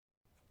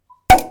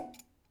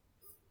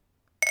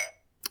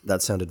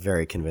That sounded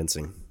very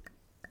convincing.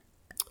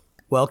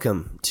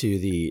 Welcome to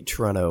the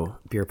Toronto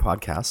Beer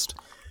Podcast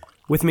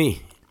with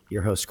me,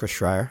 your host, Chris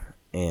Schreier,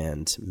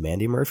 and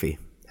Mandy Murphy.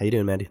 How you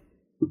doing, Mandy?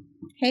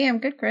 Hey, I'm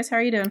good, Chris. How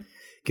are you doing?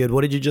 Good.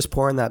 What did you just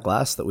pour in that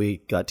glass that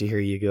we got to hear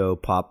you go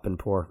pop and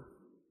pour?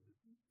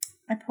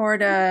 I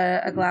poured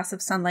a glass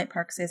of Sunlight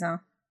Park Saison.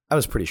 I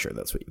was pretty sure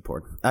that's what you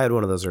poured. I had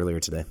one of those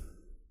earlier today.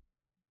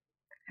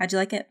 How'd you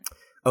like it?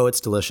 Oh, it's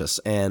delicious.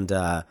 And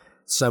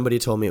somebody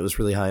told me it was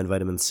really high in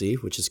vitamin C,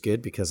 which is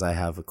good because I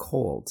have a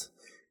cold.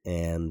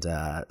 And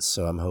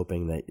so I'm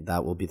hoping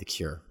that will be the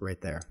cure right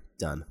there.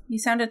 Done. You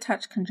sound a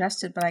touch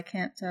congested, but I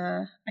can't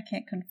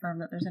confirm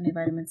that there's any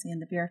vitamin C in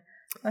the beer.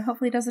 But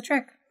hopefully it does the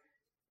trick.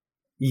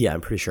 Yeah,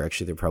 I'm pretty sure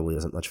actually there probably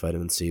isn't much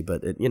vitamin C,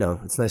 but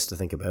it's nice to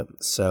think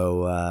about.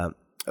 So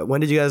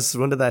when did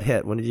that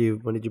hit? When did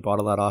you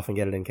bottle that off and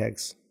get it in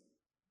kegs?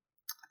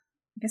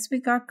 I guess we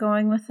got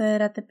going with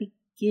it at the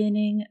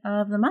beginning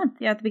of the month.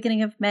 Yeah, at the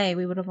beginning of May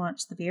we would have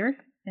launched the beer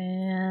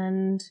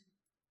and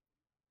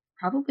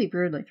probably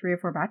brewed like 3 or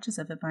 4 batches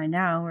of it by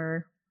now.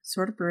 We're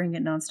sort of brewing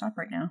it nonstop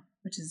right now,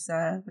 which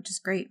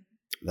is great.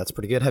 That's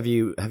pretty good. Have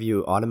you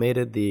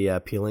automated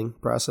the peeling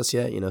process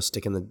yet?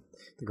 Sticking the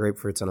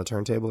grapefruits on a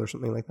turntable or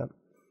something like that?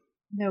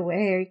 No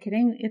way. Are you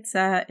kidding? It's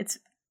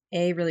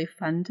really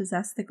fun to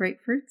zest the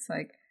grapefruits.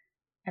 Like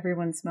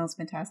everyone smells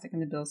fantastic,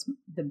 and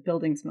the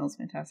building smells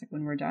fantastic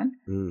when we're done.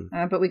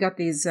 But we got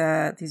these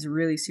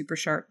really super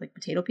sharp like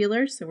potato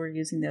peelers, so we're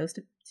using those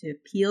to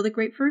peel the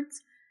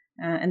grapefruits,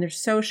 and they're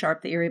so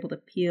sharp that you're able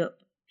to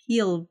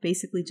peel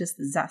basically just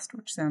the zest,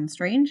 which sounds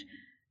strange.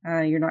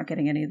 You're not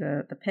getting any of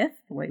the pith,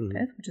 the white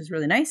pith, which is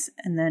really nice.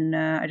 And then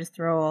I just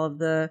throw all of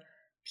the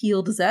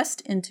peeled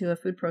zest into a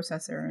food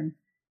processor, and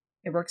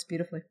it works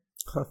beautifully.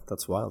 Huh,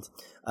 that's wild.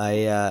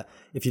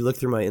 If you look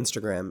through my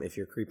Instagram, if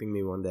you're creeping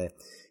me one day,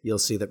 you'll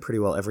see that pretty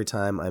well every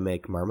time I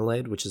make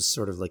marmalade, which is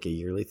sort of like a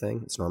yearly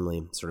thing, it's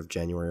normally sort of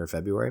January or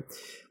February,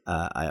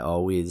 I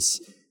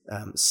always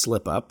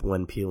slip up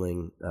when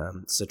peeling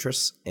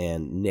citrus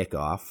and nick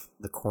off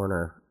the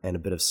corner and a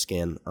bit of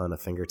skin on a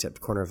fingertip,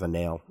 corner of a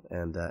nail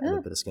and a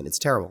bit of skin. It's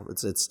terrible.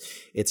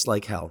 It's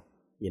like hell,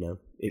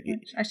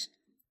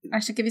 I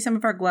should give you some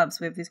of our gloves.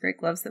 We have these great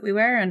gloves that we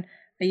wear, and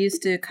I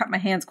used to cut my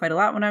hands quite a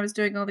lot when I was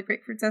doing all the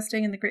grapefruit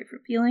zesting and the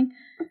grapefruit peeling,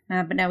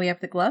 but now we have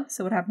the glove.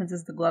 So what happens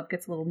is the glove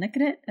gets a little nick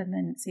at it, and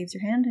then it saves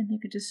your hand, and you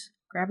could just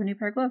grab a new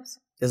pair of gloves.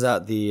 Is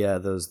that the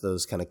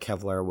those kind of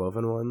Kevlar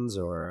woven ones,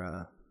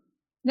 or?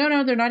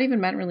 No, they're not even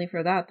meant really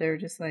for that. They're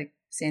just like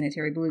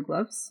sanitary blue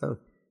gloves. Oh.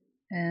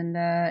 And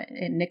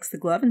it nicks the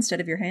glove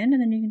instead of your hand,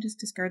 and then you can just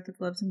discard the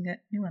gloves and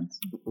get new ones.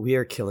 We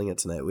are killing it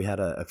tonight. We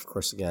had, of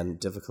course, again,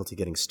 difficulty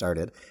getting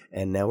started,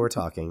 and now we're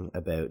talking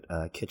about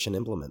kitchen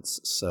implements.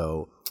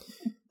 So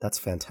that's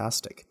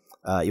fantastic.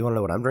 You want to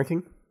know what I'm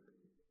drinking?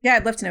 Yeah,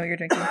 I'd love to know what you're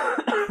drinking.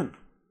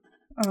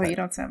 Oh, you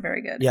don't sound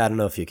very good. Yeah, I don't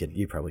know if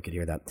you probably could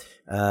hear that.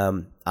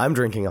 I'm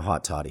drinking a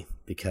hot toddy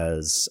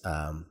because,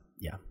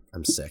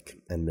 I'm sick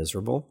and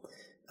miserable.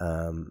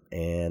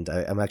 And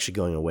I'm actually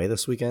going away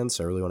this weekend,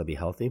 so I really want to be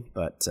healthy.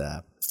 But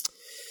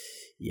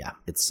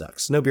it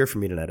sucks. No beer for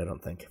me tonight, I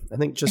don't think. I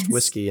think just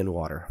whiskey and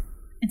water.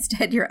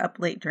 Instead, you're up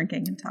late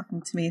drinking and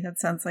talking to me. That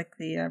sounds like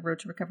the road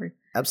to recovery.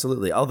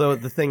 Absolutely. Although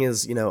the thing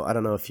is, I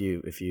don't know if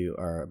you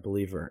are a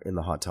believer in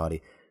the hot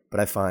toddy, but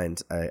I find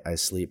I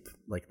sleep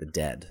like the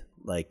dead.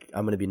 Like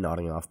I'm going to be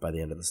nodding off by the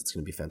end of this. It's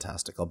going to be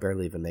fantastic. I'll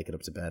barely even make it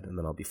up to bed, and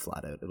then I'll be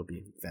flat out. It'll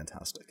be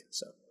fantastic.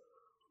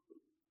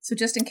 So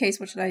just in case,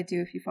 what should I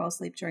do if you fall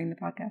asleep during the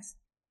podcast?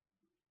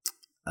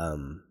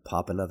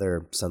 Pop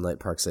another Sunlight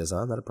Park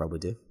Saison. That'll probably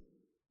do.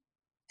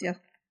 Deal.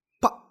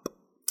 Pop.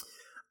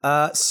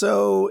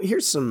 So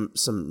here's some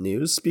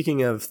news.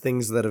 Speaking of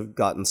things that have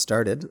gotten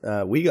started,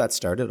 we got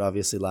started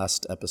obviously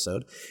last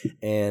episode,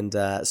 and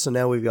so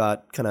now we've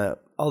got kind of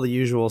all the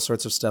usual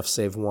sorts of stuff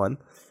save one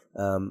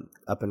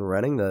up and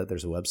running.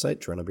 There's a website,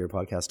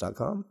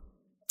 TorontoBeerPodcast.com.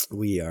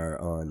 We are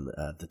on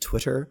the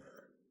Twitter.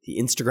 The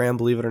Instagram,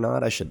 believe it or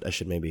not. I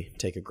should maybe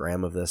take a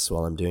gram of this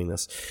while I'm doing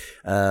this.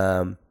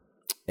 And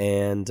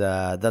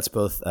that's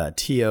both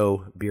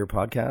TO Beer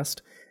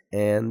Podcast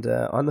and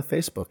on the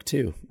Facebook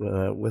too,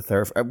 with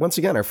our once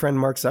again our friend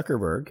Mark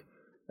Zuckerberg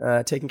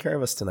taking care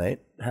of us tonight,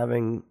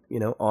 having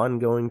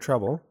ongoing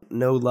trouble.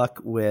 No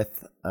luck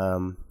with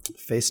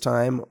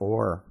FaceTime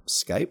or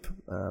Skype,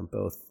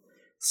 both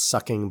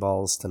sucking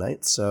balls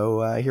tonight.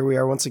 So here we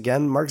are once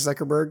again. Mark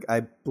Zuckerberg,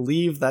 I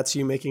believe that's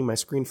you making my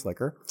screen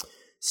flicker.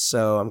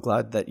 So I'm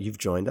glad that you've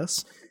joined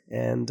us,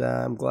 and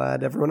I'm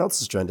glad everyone else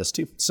has joined us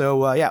too.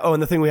 So Oh,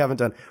 and the thing we haven't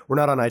done, we're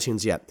not on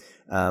iTunes yet.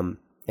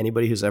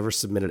 Anybody who's ever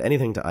submitted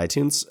anything to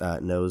iTunes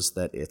knows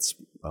that it's,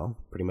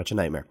 pretty much a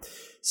nightmare.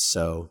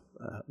 So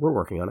we're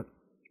working on it.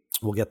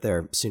 We'll get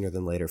there sooner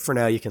than later. For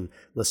now, you can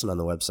listen on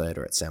the website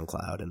or at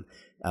SoundCloud. And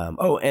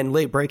and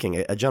late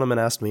breaking, a gentleman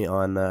asked me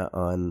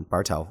on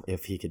Bartel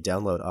if he could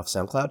download off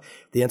SoundCloud.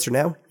 The answer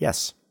now,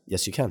 yes,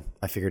 you can.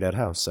 I figured out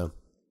how. So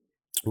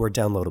we're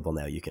downloadable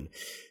now. You can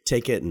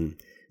take it and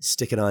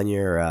stick it on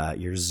your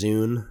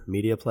Zune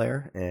media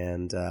player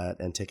and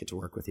take it to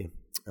work with you.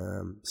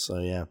 So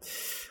yeah.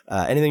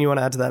 Anything you want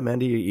to add to that,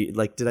 Mandy?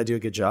 Did I do a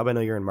good job? I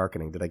know you're in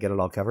marketing. Did I get it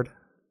all covered?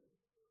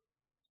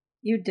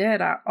 You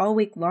did. All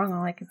week long,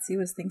 all I could see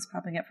was things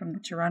popping up from the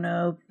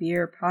Toronto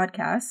Beer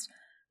podcast.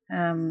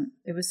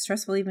 It was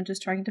stressful even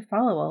just trying to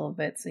follow all of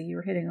it. So you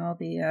were hitting all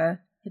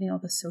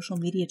the social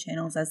media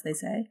channels, as they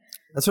say.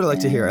 That's what I like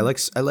to hear.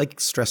 I like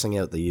stressing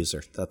out the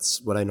user.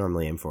 That's what I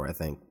normally aim for. I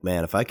think,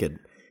 man, if I could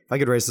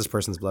raise this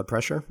person's blood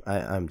pressure,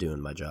 I'm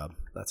doing my job.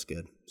 That's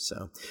good.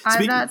 So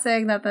I'm not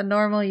saying that the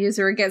normal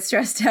user would get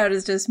stressed out.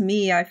 It's just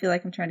me. I feel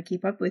like I'm trying to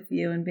keep up with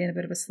you and being a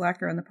bit of a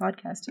slacker on the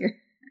podcast here.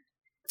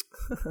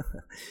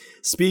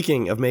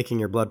 Speaking of making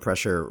your blood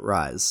pressure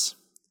rise,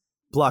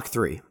 Block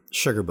 3,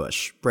 Sugar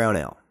Bush, Brown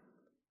Ale.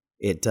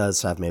 It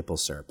does have maple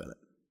syrup in it.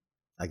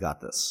 I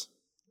got this.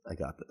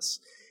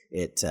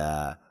 It.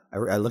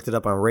 I looked it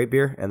up on Rate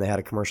Beer, and they had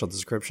a commercial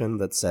description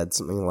that said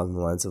something along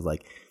the lines of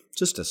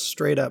just a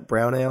straight up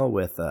brown ale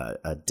with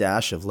a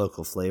dash of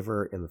local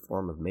flavor in the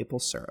form of maple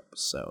syrup.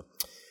 So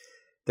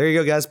there you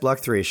go, guys. Block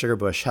 3, Sugar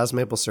Bush has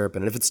maple syrup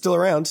in it. If it's still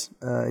around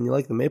and you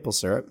like the maple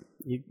syrup,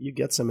 you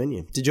get some in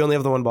you. Did you only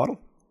have the one bottle?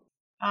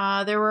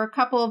 There were a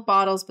couple of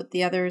bottles, but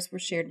the others were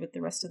shared with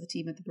the rest of the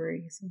team at the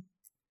brewery. So.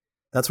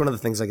 That's one of the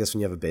things, I guess, when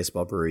you have a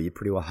baseball brewery, you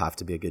pretty well have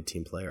to be a good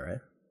team player,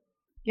 right?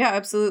 Yeah,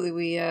 absolutely.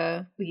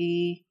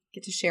 We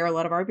get to share a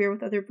lot of our beer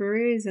with other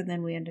breweries, and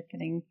then we end up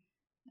getting,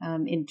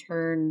 in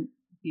turn,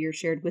 beer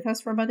shared with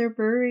us from other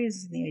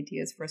breweries. And the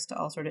idea is for us to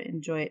all sort of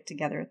enjoy it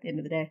together at the end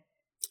of the day.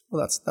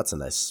 Well, that's a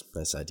nice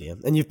idea.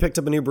 And you've picked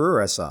up a new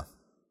brewer, I saw.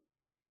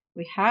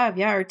 We have,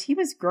 yeah. Our team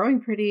is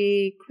growing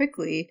pretty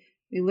quickly.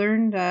 We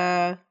learned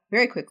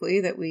very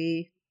quickly that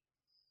we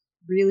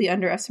really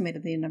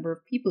underestimated the number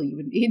of people you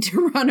would need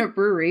to run a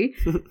brewery.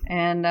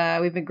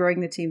 And we've been growing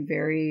the team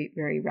very,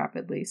 very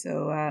rapidly.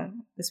 So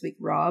this week,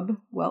 Rob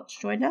Welch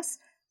joined us,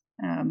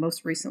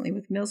 most recently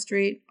with Mill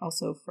Street,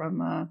 also from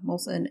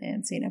Molson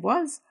and St.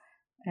 Avoise.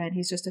 And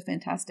he's just a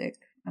fantastic,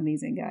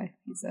 amazing guy.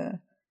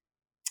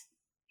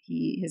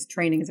 His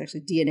training is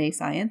actually DNA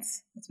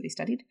science. That's what he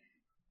studied.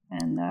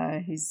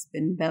 And he's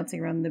been bouncing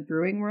around the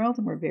brewing world,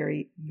 and we're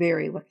very,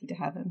 very lucky to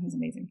have him. He's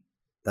amazing.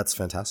 That's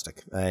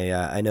fantastic.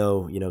 I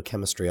know,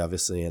 chemistry,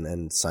 obviously,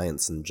 and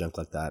science and junk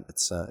like that.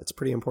 It's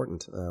pretty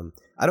important.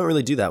 I don't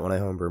really do that when I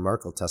homebrew.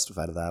 Mark will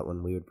testify to that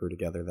when we would brew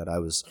together, that I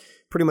was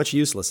pretty much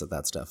useless at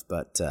that stuff.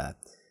 But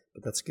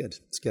that's good.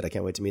 It's good. I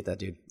can't wait to meet that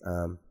dude.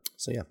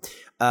 So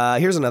yeah.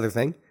 Here's another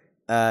thing.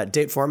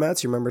 Date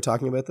formats. You remember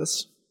talking about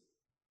this?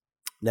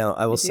 Now,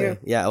 I will say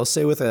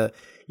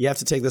you have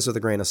to take this with a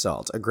grain of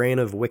salt, a grain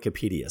of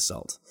Wikipedia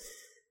salt.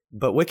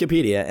 But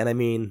Wikipedia, and I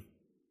mean,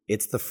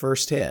 it's the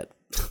first hit,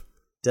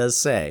 does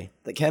say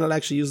that Canada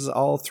actually uses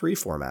all 3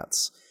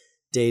 formats: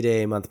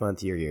 day, month,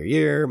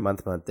 year,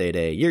 month,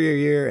 day,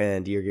 year,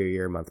 and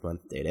year, month,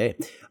 day.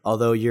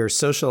 Although your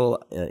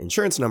social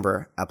insurance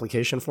number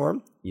application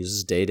form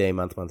uses day,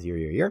 month,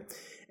 year,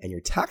 and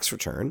your tax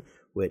return,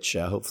 which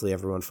hopefully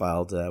everyone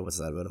filed,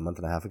 about a month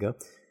and a half ago,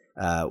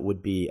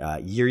 would be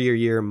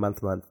year,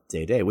 month,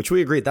 day, which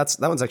we agreed that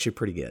one's actually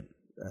pretty good,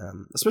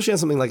 especially on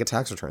something like a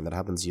tax return that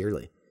happens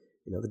yearly.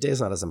 The day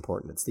is not as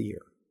important; it's the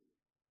year.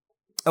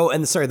 Oh,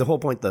 and sorry, the whole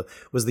point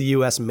was the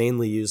U.S.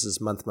 mainly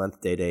uses month,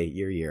 day,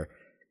 year.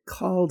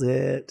 Called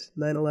it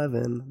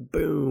 9/11.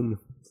 Boom.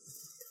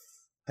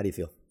 How do you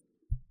feel?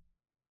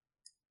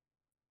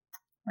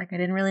 Like I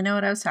didn't really know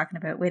what I was talking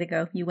about. Way to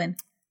go! You win.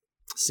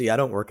 See, I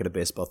don't work at a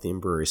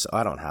baseball-themed brewery, so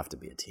I don't have to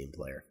be a team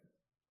player.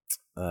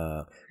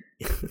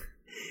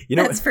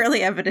 That's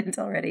fairly evident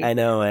already. I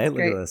know.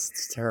 Look at this.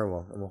 It's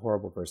terrible. I'm a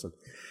horrible person.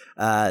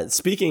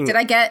 Speaking, did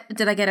I get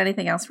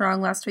anything else wrong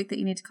last week that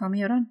you need to call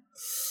me out on?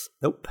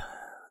 Nope.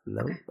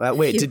 No. Okay.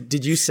 Wait.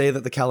 Did you say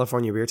that the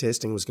California beer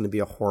tasting was going to be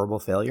a horrible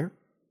failure?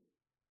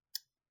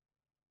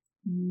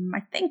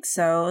 I think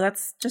so.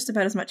 That's just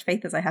about as much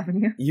faith as I have in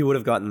you. You would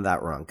have gotten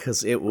that wrong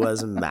because it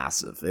was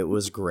massive. It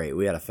was great.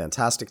 We had a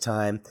fantastic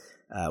time.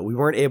 We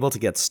weren't able to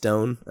get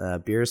Stone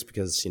beers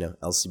because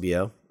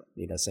LCBO.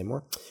 Need I say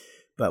more?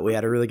 But we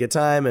had a really good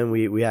time, and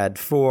we had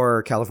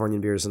 4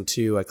 Californian beers and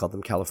 2, I called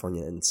them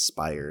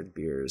California-inspired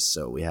beers.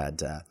 So we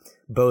had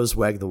Bo's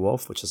Wag the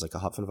Wolf, which is like a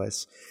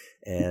Hopfenweiss,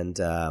 and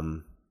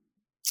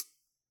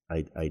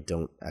I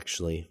don't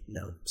actually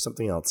know.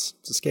 Something else.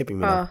 It's escaping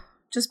me now.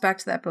 Just back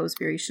to that Bo's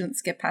beer. You shouldn't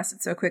skip past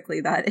it so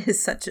quickly. That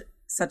is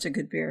such a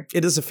good beer.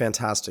 It is a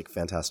fantastic,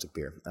 fantastic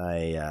beer.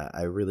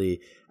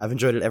 I've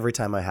enjoyed it every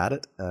time I had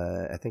it.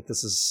 I think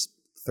this is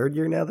 3rd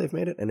year now they've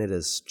made it, and it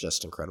is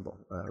just incredible.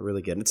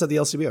 Really good. And it's at the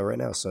LCBO right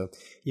now, so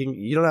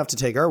you don't have to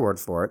take our word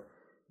for it.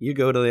 You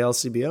go to the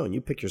LCBO and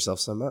you pick yourself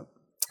some up.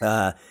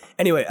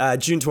 Anyway,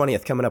 June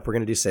 20th coming up, we're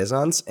going to do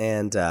Saisons,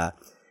 and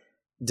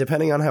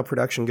depending on how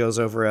production goes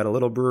over at a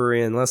little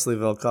brewery in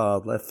Leslieville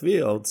called Left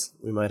Fields,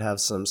 we might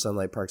have some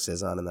Sunlight Park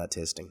Saison in that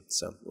tasting.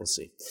 So we'll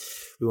see.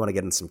 We want to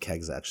get in some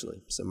kegs, actually.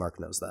 So Mark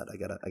knows that.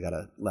 I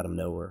gotta let him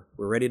know we're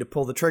ready to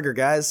pull the trigger,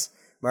 guys.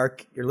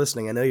 Mark, you're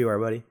listening. I know you are,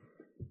 buddy.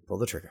 Pull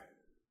the trigger.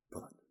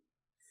 Pull it.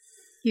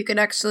 You can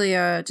actually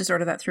just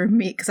order that through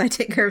me because I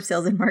take care of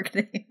sales and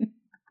marketing.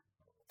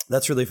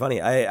 That's really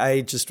funny.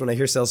 I just, when I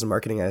hear sales and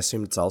marketing, I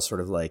assume it's all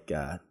sort of like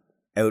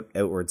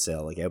outward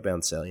sale, like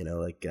outbound sale,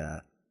 like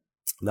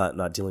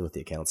not dealing with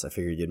the accounts. I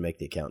figured you'd make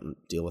the accountant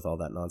deal with all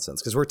that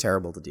nonsense because we're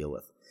terrible to deal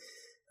with.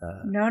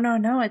 No.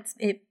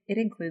 It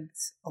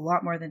includes a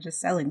lot more than just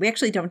selling. We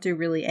actually don't do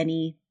really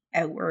any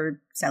outward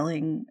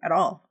selling at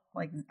all,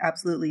 like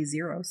absolutely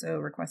zero. So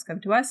requests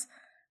come to us.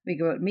 We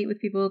go out and meet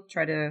with people,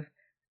 try to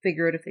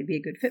figure out if they'd be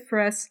a good fit for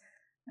us.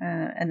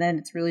 And then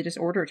it's really just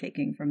order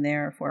taking from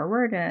there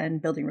forward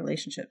and building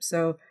relationships.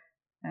 So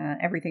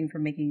everything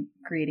from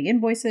creating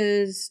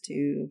invoices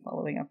to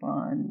following up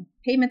on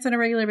payments on a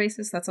regular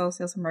basis. That's all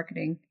sales and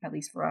marketing, at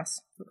least for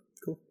us.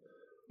 Cool.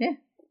 Yeah.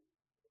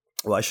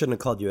 Well, I shouldn't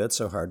have called you out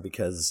so hard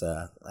because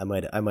I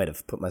might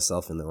have put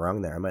myself in the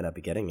wrong there. I might not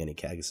be getting any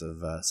kegs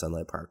of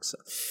Sunlight Park. So.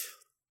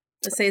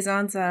 The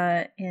Saison's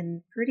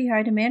in pretty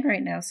high demand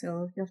right now,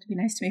 so you'll have to be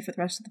nice to me for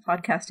the rest of the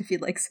podcast if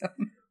you'd like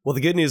some. Well,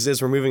 the good news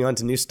is we're moving on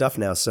to new stuff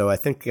now, so I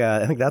think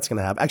that's going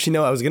to happen. Actually,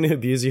 no, I was going to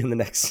abuse you in the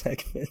next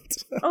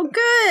segment. Oh,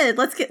 good.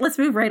 Let's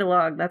move right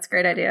along. That's a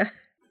great idea.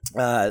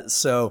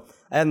 So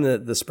I had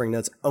in the spring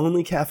notes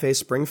only Cafe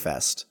Spring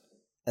Fest,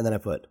 and then I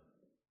put,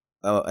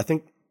 I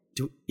think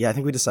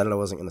we decided I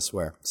wasn't going to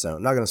swear, so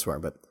I'm not going to swear,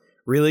 but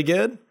really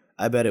good.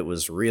 I bet it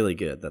was really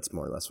good. That's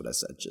more or less what I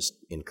said, just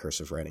in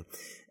cursive writing.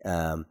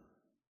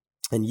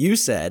 And you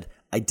said,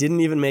 I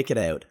didn't even make it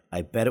out.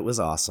 I bet it was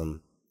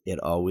awesome. It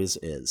always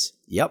is.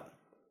 Yep.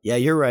 Yeah,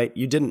 you're right.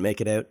 You didn't make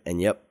it out. And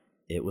yep,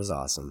 it was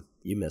awesome.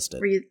 You missed it.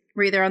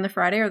 Were you there on the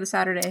Friday or the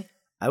Saturday?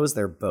 I was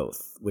there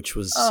both, which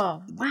was...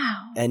 Oh,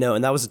 wow. I know.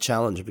 And that was a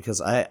challenge because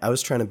I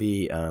was trying to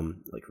be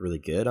like really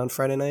good on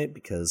Friday night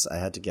because I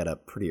had to get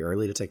up pretty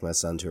early to take my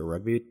son to a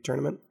rugby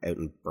tournament out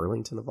in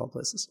Burlington, of all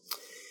places.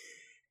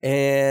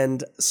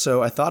 And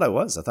so I thought I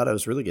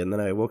was really good. And then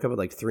I woke up at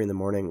like 3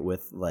 a.m.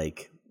 with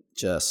like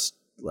just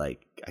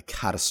like a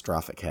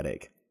catastrophic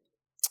headache.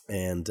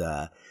 And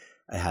I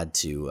had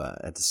to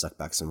suck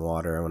back some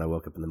water. And when I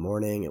woke up in the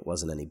morning, it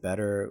wasn't any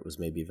better. It was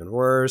maybe even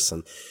worse.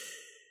 And,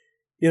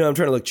 I'm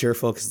trying to look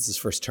cheerful because it's his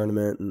first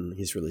tournament and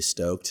he's really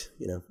stoked,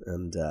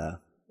 and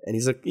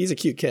he's a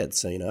cute kid.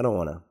 So, I don't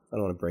want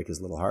to break his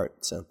little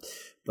heart. So,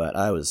 but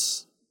I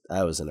was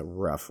in a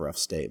rough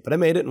state, but I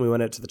made it and we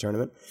went out to the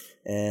tournament.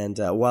 And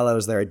while I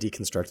was there, I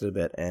deconstructed a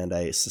bit, and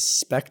I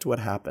suspect what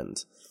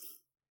happened.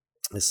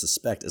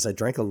 Is I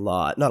drank a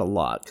lot, not a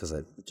lot, because I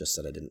just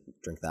said I didn't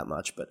drink that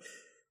much, but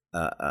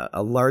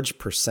a large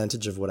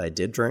percentage of what I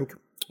did drink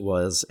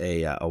was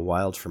a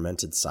wild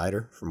fermented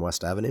cider from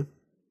West Avenue.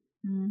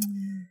 Mm.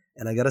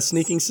 And I got a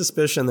sneaking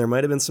suspicion there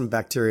might have been some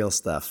bacterial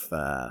stuff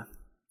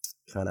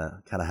kind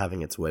of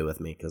having its way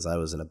with me because I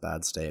was in a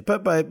bad state.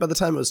 But by the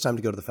time it was time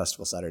to go to the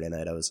festival Saturday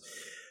night, I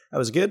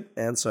was good,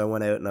 and so I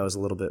went out and I was a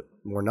little bit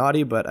more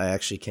naughty, but I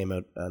actually came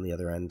out on the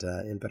other end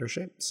in better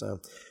shape. So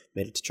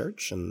made it to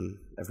church, and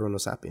everyone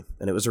was happy,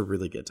 and it was a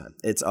really good time.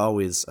 It's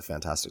always a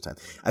fantastic time.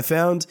 I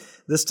found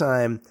this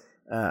time,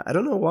 I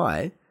don't know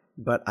why,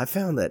 but I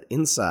found that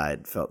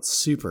inside felt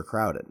super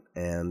crowded,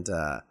 and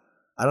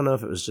I don't know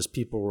if it was just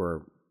people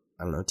were,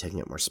 taking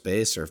up more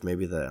space, or if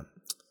maybe the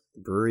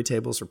brewery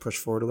tables were pushed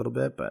forward a little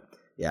bit, but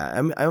yeah,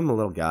 I'm a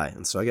little guy,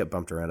 and so I get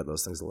bumped around at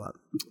those things a lot.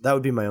 That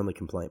would be my only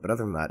complaint, but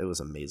other than that, it was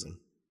amazing.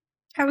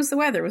 How was the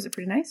weather? Was it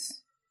pretty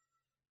nice?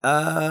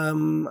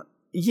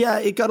 Yeah,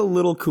 it got a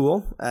little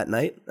cool at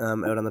night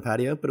out on the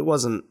patio, but it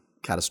wasn't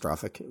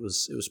catastrophic. It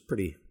was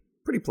pretty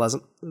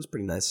pleasant. It was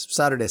pretty nice.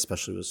 Saturday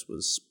especially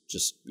was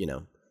just,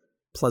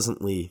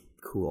 pleasantly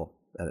cool.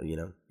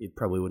 You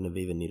probably wouldn't have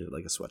even needed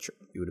like a sweatshirt.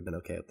 You would have been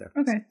okay out there.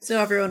 Okay. So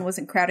everyone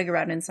wasn't crowding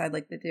around inside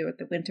like they do at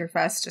the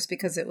Winterfest just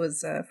because it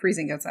was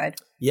freezing outside.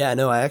 Yeah,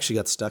 no, I actually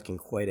got stuck in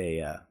quite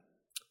a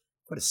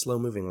slow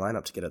moving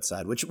lineup to get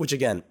outside, which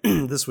again,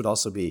 this would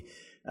also be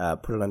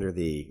put it under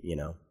the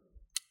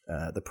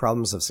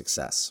problems of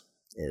success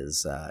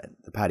is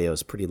the patio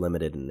is pretty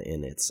limited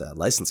in its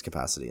license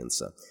capacity. And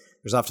so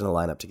there's often a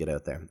lineup to get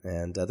out there.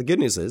 And the good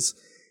news is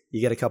you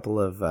get a couple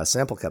of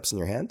sample cups in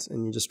your hand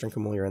and you just drink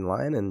them while you're in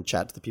line and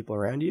chat to the people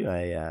around you.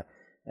 I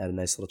had a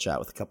nice little chat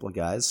with a couple of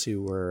guys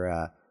who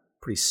were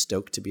pretty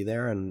stoked to be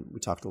there, and we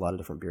talked a lot of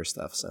different beer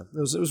stuff. So it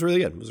was really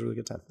good. It was a really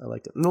good time. I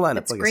liked it. And the lineup,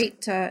 it's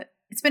great.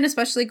 It's been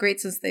especially great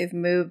since they've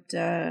moved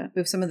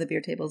some of the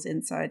beer tables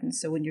inside, and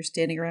so when you're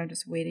standing around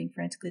just waiting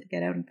frantically to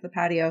get out into the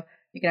patio,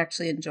 you can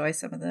actually enjoy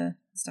some of the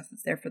stuff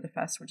that's there for the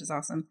fest, which is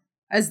awesome.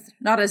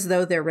 Not as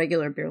though their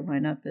regular beer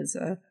lineup is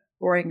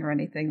boring or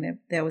anything.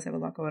 They always have a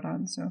lot going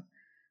on. So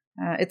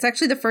it's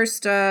actually the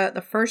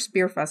first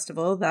beer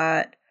festival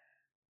that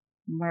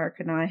Mark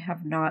and I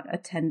have not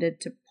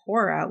attended to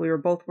pour at. We were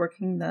both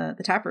working the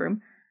tap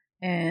room,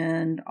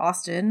 and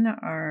Austin,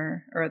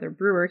 our other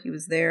brewer, he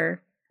was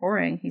there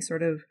pouring. He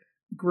sort of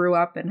grew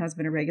up and has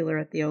been a regular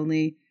at the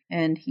Only,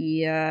 and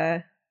he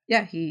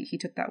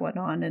took that one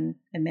on and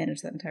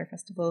managed that entire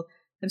festival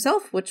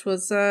himself, which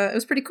was it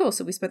was pretty cool.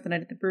 So we spent the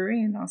night at the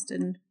brewery, and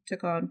Austin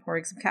took on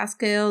pouring some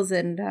cask ales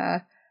and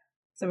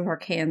some of our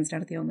cans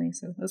down at the Only.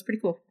 So it was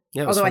pretty cool.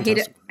 Yeah, although I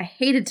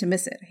hated to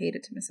miss it.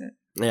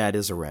 Yeah, it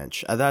is a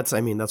wrench. That's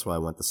why I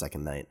went the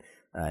second night.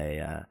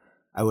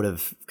 I would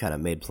have kind of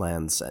made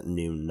plans at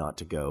noon not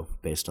to go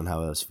based on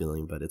how I was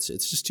feeling, but it's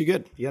just too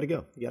good. You got to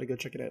go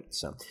check it out.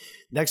 So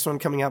next one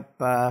coming up,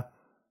 I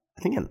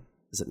think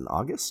is it in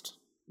August?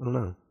 I don't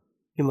know.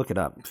 You can look it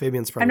up.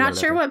 Fabian's probably.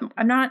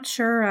 I'm not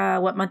sure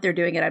what month they're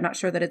doing it. I'm not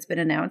sure that it's been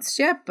announced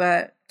yet,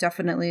 but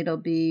definitely it'll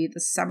be the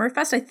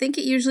Summerfest. I think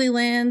it usually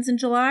lands in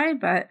July,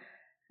 but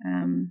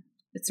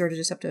it's sort of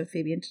just up to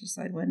Fabian to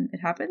decide when it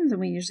happens, and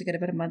we usually get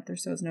about a month or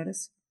so's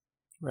notice.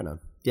 Right on.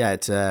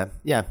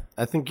 Yeah,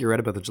 I think you're right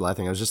about the July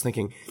thing. I was just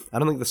thinking, I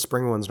don't think the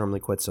spring one's normally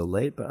quite so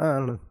late, but I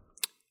don't know.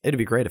 It'd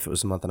be great if it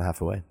was a month and a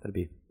half away. That'd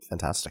be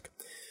fantastic.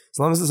 As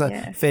long as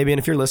it's Fabian,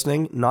 if you're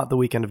listening, not the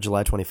weekend of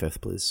July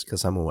 25th, please,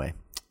 because I'm away.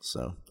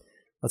 So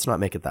let's not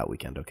make it that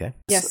weekend, okay?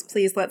 Yes,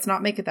 please, let's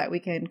not make it that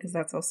weekend, because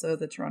that's also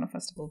the Toronto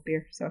Festival of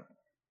Beer. So.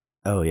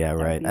 Oh yeah,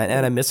 right.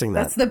 And I'm missing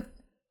that.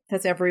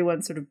 That's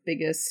everyone's sort of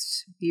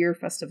biggest beer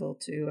festival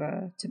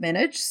to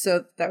manage.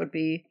 So that'd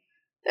be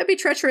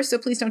treacherous. So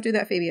please don't do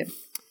that, Fabian.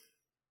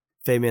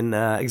 Fabian,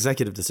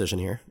 executive decision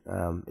here.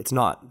 It's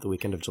not the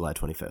weekend of July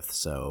 25th,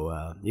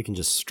 so you can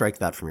just strike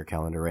that from your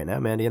calendar right now.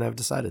 Mandy and I have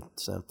decided.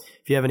 So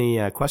if you have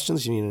any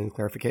questions, you need any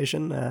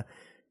clarification,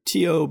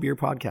 TO Beer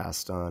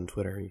Podcast on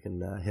Twitter. You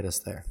can hit us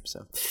there.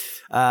 So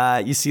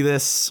you see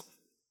this.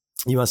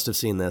 You must have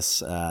seen this.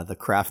 The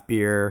craft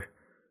beer.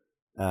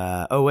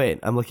 Oh, wait.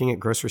 I'm looking at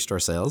grocery store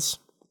sales.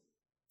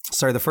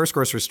 Sorry, the first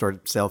grocery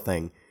store sale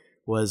thing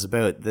was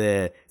about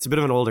it's a bit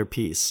of an older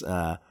piece.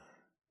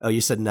 Oh, you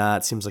said, nah,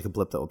 it seems like a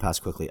blip that will pass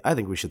quickly. I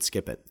think we should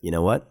skip it. You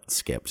know what?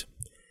 Skipped.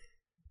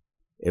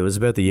 It was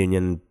about the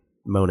union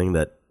moaning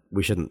that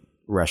we shouldn't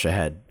rush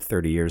ahead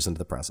 30 years into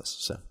the process.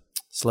 So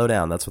slow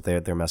down. That's what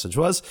their message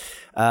was.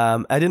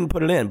 I didn't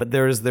put it in, but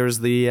there's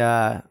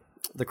the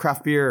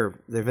craft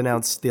beer. They've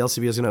announced the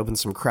LCB is going to open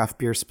some craft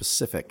beer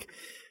specific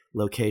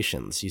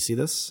locations. You see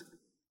this?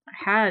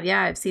 I have,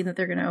 yeah. I've seen that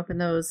they're going to open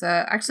those.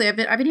 Actually, I've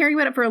been hearing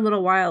about it for a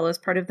little while as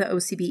part of the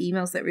OCB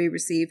emails that we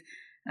receive.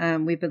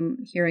 We've been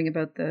hearing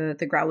about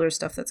the growler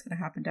stuff that's going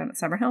to happen down at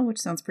Summerhill, which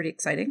sounds pretty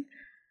exciting.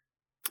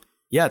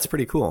 Yeah, it's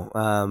pretty cool.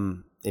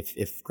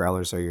 If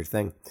growlers are your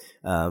thing,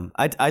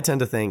 I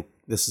tend to think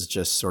this is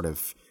just sort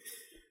of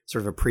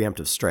a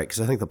preemptive strike,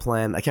 because I think the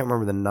plan, I can't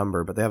remember the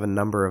number, but they have a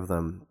number of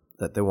them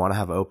that they want to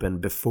have open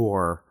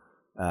before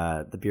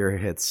the beer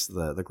hits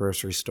the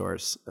grocery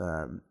stores,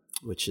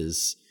 which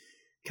is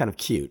kind of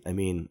cute. I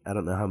mean, I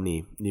don't know how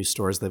many new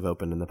stores they've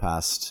opened in the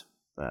past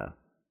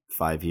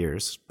 5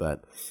 years,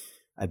 but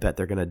I bet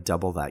they're going to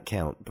double that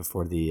count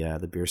before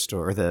the beer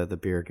store or the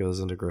beer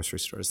goes into grocery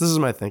stores. This is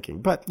my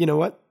thinking, but you know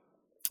what?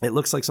 It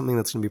looks like something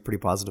that's going to be pretty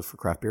positive for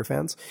craft beer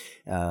fans,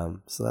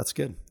 so that's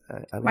good.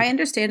 I like my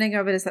understanding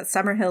of it is that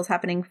Summerhill's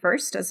happening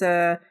first as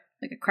a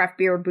craft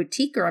beer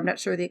boutique, or I'm not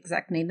sure the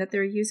exact name that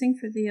they're using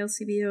for the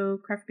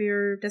LCBO craft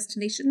beer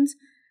destinations,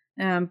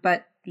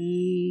 but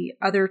the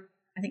other,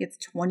 I think it's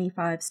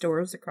 25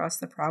 stores across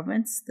the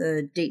province.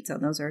 The dates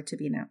on those are to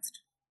be announced.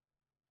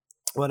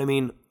 Well, I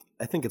mean,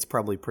 I think it's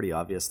probably pretty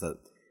obvious that,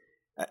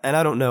 and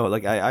I don't know,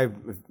 like I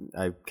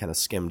kind of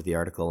skimmed the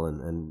article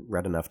and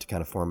read enough to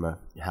kind of form a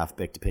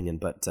half-baked opinion,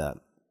 but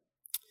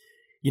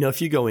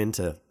if you go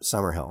into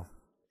Summerhill,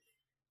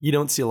 you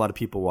don't see a lot of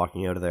people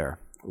walking out of there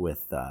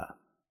with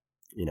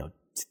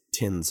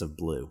tins of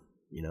blue.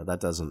 That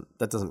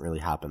doesn't really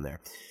happen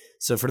there.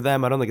 So for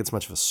them, I don't think it's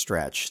much of a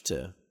stretch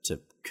to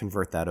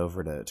convert that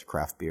over to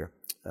craft beer.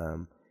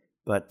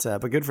 But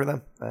good for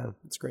them.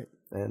 It's great.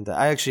 And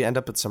I actually end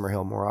up at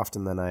Summerhill more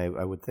often than I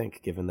would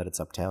think, given that it's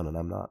uptown and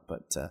I'm not.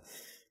 But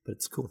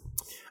it's cool.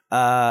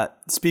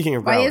 Speaking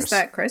of growlers, why is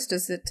that, Chris?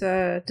 Does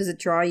it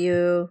draw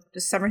you?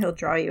 Does Summerhill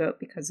draw you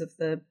out because of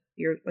the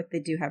beer? Like they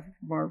do have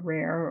more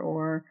rare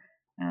or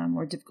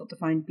more difficult to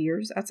find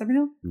beers at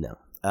Summerhill? No.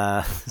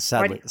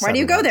 Sadly, why do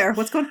you go there?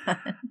 What's going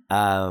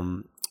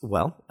on?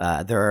 Well,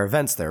 there are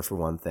events there for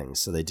one thing.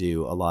 So they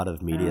do a lot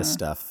of media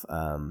stuff.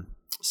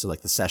 So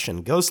like the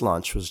Session Ghost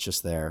launch was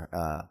just there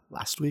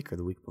last week or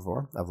the week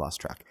before. I've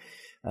lost track.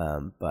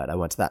 But I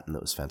went to that and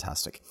it was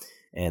fantastic.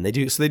 And they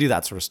do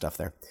that sort of stuff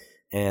there.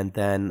 And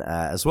then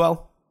as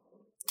well,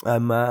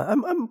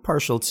 I'm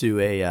partial to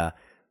a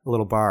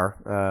little bar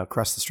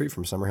across the street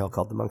from Summerhill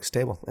called the Monk's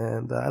Table.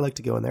 And I like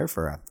to go in there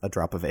for a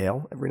drop of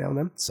ale every now and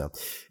then. So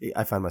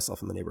I find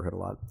myself in the neighborhood a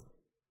lot.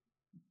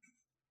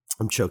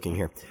 I'm choking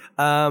here.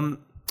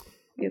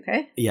 You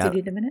okay? Yeah. Do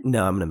you need a minute?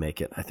 No, I'm going to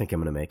make it. I think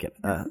I'm going to make it.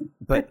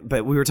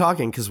 But we were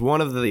talking because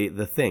one of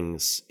the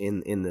things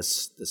in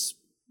this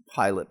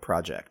pilot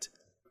project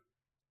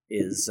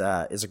is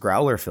a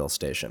growler fill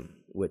station,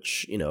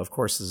 which, of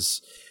course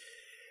is,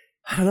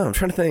 I don't know. I'm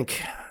trying to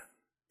think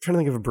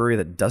of a brewery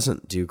that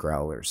doesn't do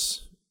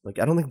growlers. Like,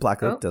 I don't think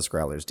Black Oak does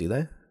growlers, do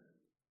they?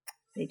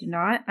 They do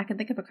not. I can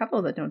think of a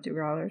couple that don't do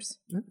growlers.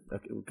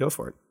 Okay, go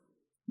for it.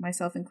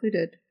 Myself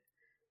included.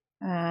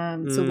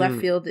 So Left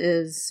Field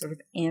is sort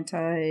of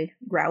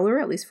anti-growler,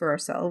 at least for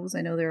ourselves.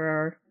 I know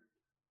there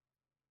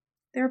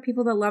are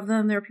people that love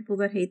them. There are people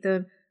that hate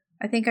them.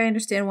 I think I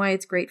understand why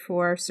it's great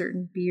for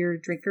certain beer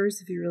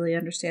drinkers. If you really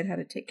understand how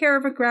to take care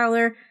of a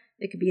growler,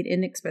 it could be an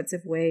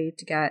inexpensive way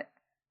to get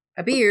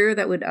a beer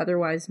that would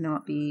otherwise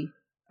not be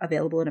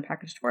available in a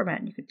packaged format,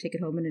 and you could take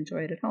it home and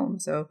enjoy it at home.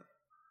 So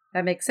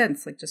that makes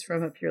sense, like just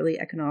from a purely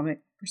economic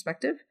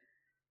perspective.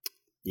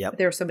 Yep. But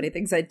there are so many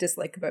things I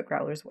dislike about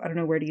growlers. I don't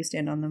know, where do you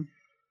stand on them?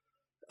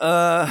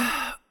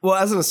 Well,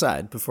 as an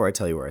aside, before I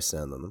tell you where I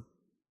stand on them,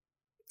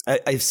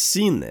 I've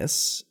seen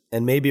this,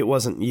 and maybe it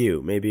wasn't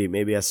you.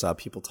 Maybe I saw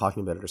people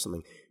talking about it or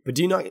something. But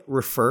do you not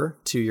refer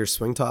to your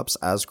swing tops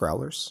as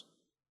growlers?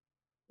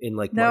 In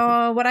like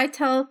no, what I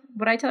tell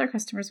our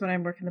customers when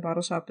I'm working the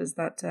bottle shop is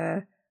that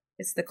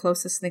it's the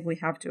closest thing we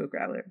have to a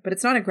growler, but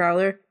it's not a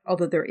growler,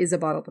 although there is a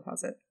bottle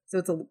deposit.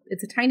 So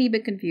it's a tiny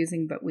bit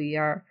confusing, but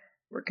we're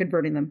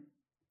converting them.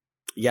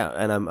 Yeah,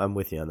 and I'm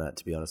with you on that,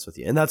 to be honest with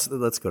you. And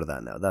let's go to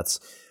that now. That's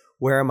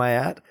where am I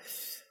at?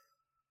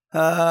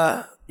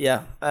 The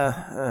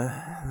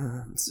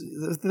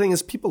thing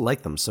is, people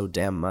like them so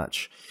damn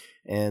much,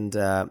 and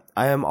I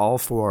am all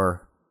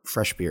for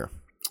fresh beer.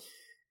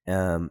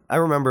 I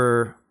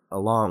remember a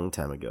long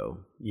time ago,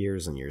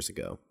 years and years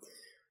ago,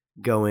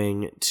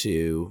 going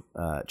to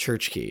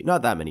Church Key.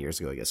 Not that many years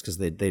ago, I guess, because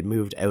they'd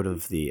moved out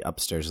of the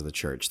upstairs of the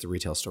church. The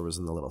retail store was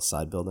in the little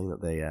side building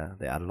that they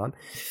added on.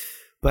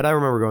 But I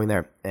remember going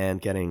there and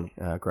getting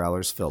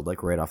growlers filled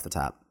like right off the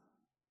tap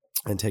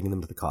and taking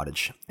them to the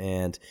cottage.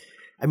 And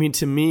I mean,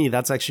 to me,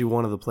 that's actually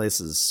one of the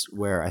places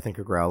where I think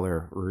a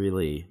growler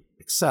really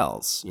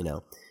excels. You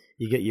know,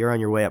 you're on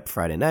your way up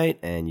Friday night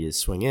and you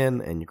swing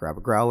in and you grab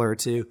a growler or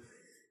two.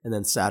 And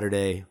then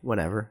Saturday,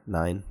 whenever,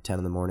 9, 10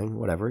 in the morning,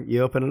 whatever,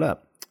 you open it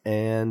up.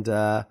 And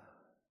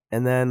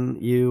then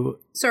you...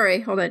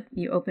 Sorry, hold on.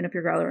 You open up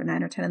your growler at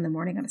 9 or 10 in the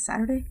morning on a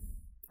Saturday?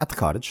 At the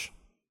cottage.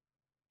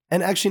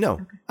 And actually, no,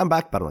 okay. I'm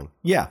backpedaling.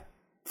 Yeah,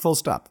 full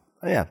stop.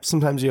 Yeah,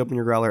 sometimes you open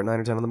your growler at 9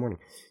 or 10 in the morning.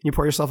 You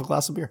pour yourself a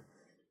glass of beer.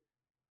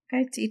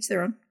 Okay, to each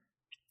their own.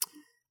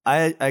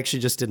 I actually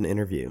just did an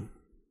interview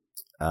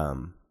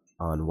on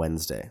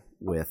Wednesday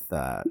with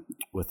a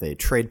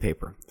trade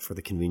paper for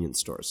the convenience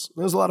stores.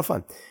 It was a lot of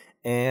fun.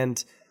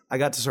 And I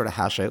got to sort of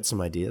hash out some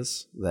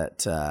ideas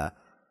that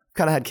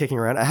kind of had kicking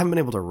around. I haven't been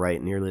able to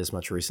write nearly as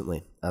much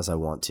recently as I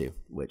want to,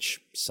 which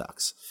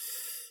sucks.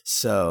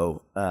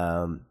 So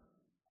I've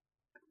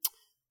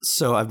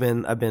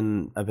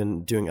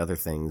been doing other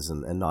things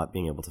and not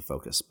being able to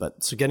focus.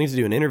 But so getting to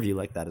do an interview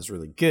like that is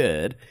really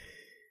good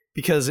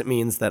because it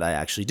means that I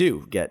actually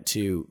do get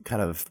to kind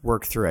of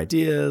work through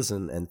ideas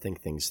and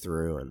think things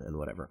through and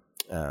whatever.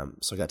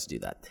 So I got to do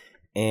that.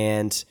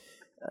 And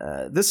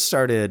this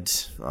started,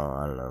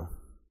 I don't know.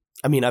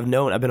 I mean, I've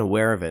been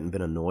aware of it and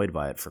been annoyed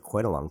by it for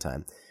quite a long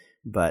time.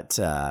 But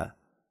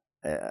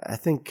I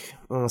think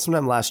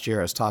sometime last year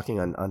I was talking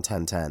on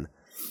 1010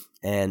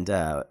 and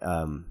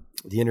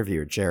the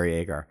interviewer, Jerry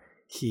Agar,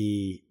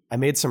 I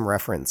made some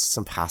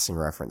passing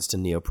reference to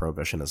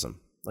neo-prohibitionism,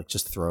 like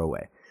just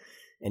throwaway.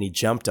 And he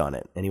jumped on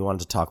it and he wanted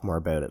to talk more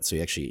about it. So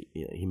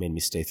he made me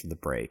stay through the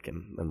break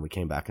and we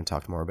came back and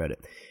talked more about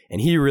it.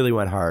 And he really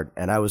went hard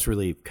and I was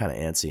really kind of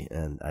antsy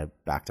and I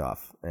backed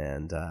off.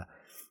 And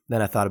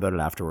then I thought about it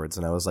afterwards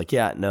and I was like,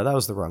 yeah, no, that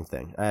was the wrong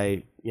thing.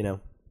 I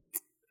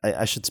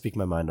should speak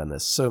my mind on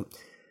this. So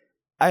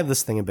I have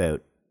this thing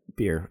about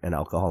beer and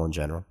alcohol in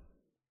general.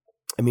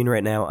 I mean,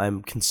 right now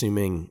I'm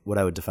consuming what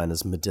I would define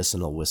as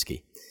medicinal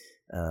whiskey,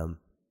 and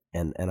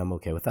I'm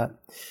okay with that.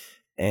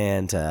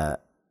 And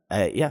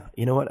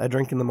you know what? I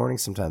drink in the morning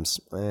sometimes,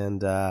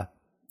 and I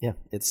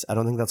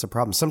don't think that's a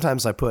problem.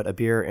 Sometimes I put a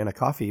beer in a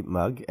coffee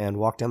mug and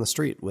walk down the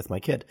street with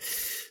my kid,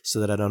 so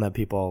that I don't have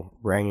people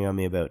banging on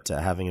me about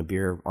having a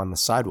beer on the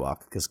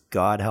sidewalk. Because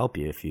God help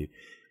you if you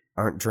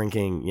aren't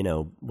drinking,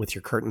 with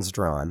your curtains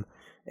drawn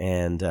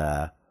and.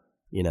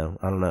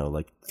 I don't know,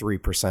 like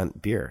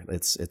 3% beer.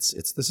 It's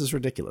this is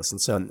ridiculous.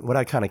 And so what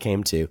I kind of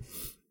came to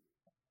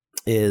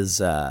is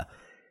that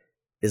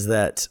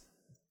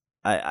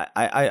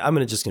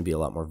I'm just going to be a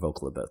lot more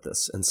vocal about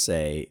this and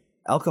say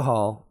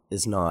alcohol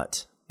is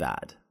not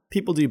bad.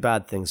 People do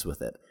bad things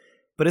with it,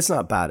 but it's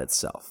not bad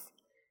itself.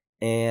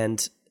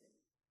 And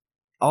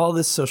all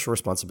this social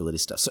responsibility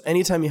stuff. So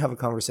anytime you have a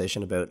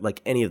conversation about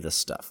like any of this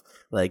stuff,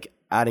 like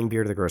adding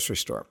beer to the grocery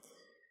store,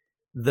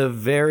 the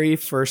very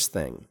first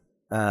thing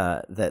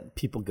that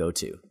people go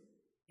to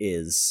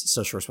is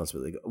social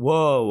responsibility.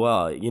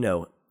 Whoa,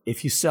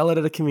 if you sell it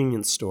at a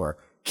convenience store,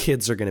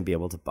 kids are going to be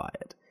able to buy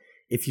it.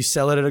 If you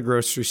sell it at a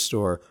grocery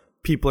store,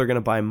 people are going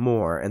to buy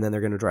more and then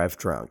they're going to drive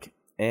drunk.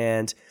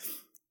 And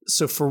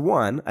so for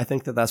one, I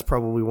think that that's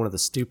probably one of the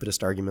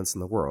stupidest arguments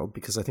in the world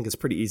because I think it's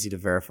pretty easy to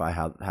verify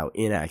how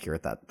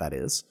inaccurate that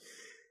is.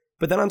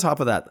 But then on top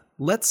of that,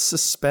 let's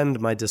suspend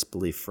my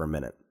disbelief for a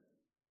minute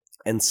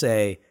and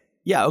say,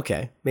 yeah,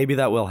 okay, maybe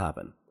that will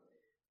happen.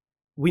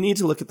 We need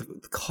to look at the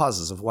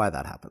causes of why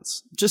that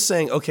happens. Just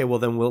saying, okay, well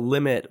then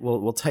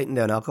we'll tighten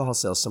down alcohol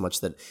sales so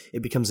much that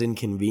it becomes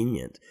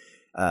inconvenient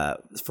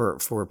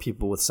for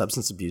people with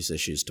substance abuse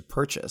issues to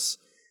purchase.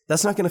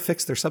 That's not going to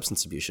fix their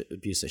substance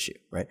abuse issue,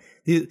 right?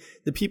 The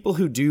people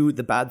who do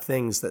the bad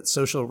things that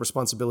social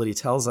responsibility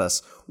tells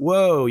us,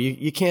 whoa,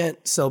 you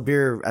can't sell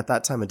beer at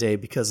that time of day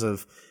because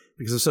of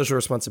social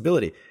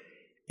responsibility.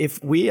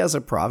 If we as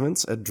a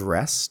province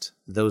addressed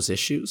those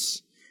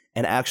issues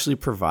and actually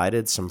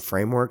provided some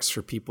frameworks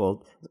for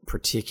people,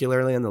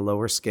 particularly on the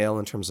lower scale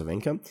in terms of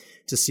income,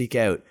 to seek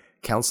out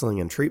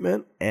counseling and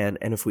treatment, and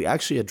if we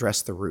actually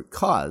address the root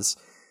cause,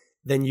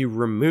 then you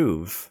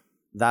remove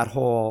that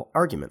whole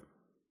argument.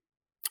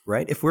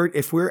 Right? If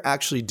we're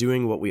actually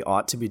doing what we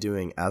ought to be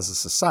doing as a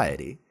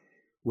society,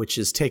 which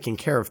is taking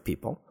care of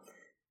people,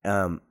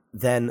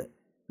 then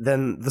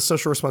the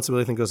social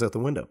responsibility thing goes out the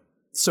window.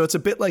 So it's a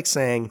bit like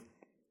saying,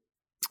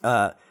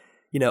 you're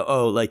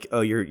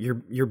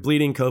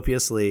bleeding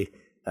copiously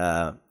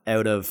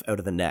out of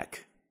the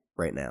neck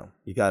right now.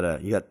 You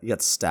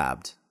got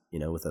stabbed,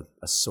 with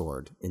a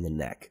sword in the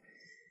neck.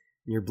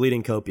 You're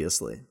bleeding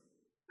copiously.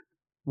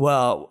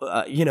 Well,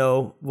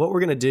 what we're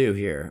going to do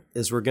here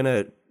is we're going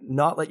to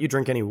not let you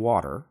drink any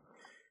water,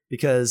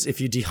 because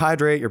if you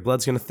dehydrate, your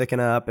blood's going to thicken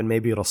up and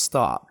maybe it'll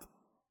stop.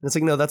 And it's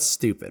like, no, that's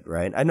stupid,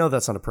 right? I know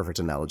that's not a perfect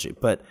analogy,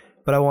 but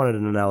I wanted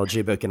an analogy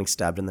about getting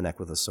stabbed in the neck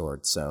with a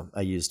sword, so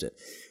I used it.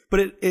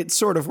 But it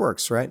sort of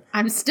works, right?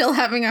 I'm still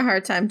having a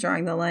hard time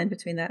drawing the line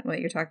between that and what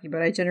you're talking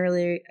about. I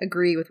generally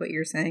agree with what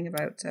you're saying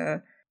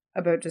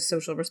about just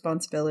social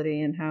responsibility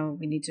and how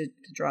we need to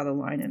draw the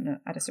line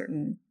at a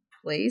certain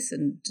place,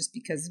 and just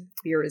because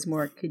beer is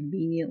more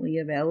conveniently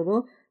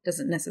available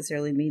doesn't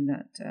necessarily mean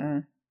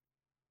that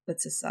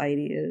that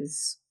society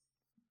is,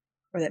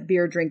 or that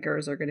beer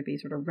drinkers are going to be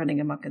sort of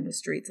running amok in the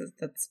streets.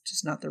 That's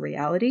just not the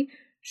reality.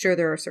 Sure,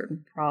 there are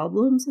certain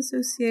problems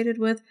associated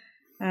with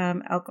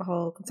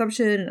alcohol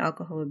consumption and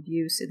alcohol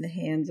abuse in the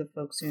hands of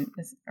folks who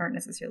aren't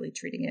necessarily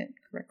treating it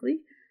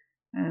correctly.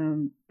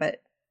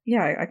 But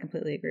yeah, I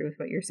completely agree with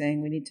what you're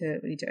saying. We need to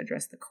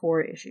address the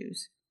core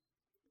issues.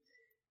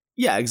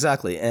 Yeah,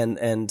 exactly.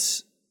 And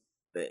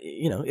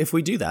if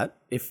we do that,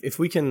 if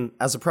we can,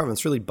 as a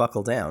province, really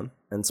buckle down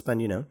and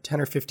spend,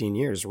 10 or 15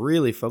 years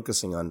really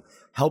focusing on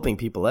helping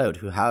people out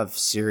who have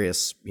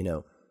serious,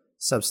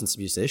 substance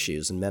abuse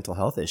issues and mental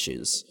health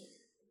issues,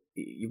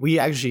 we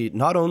actually,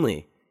 not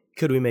only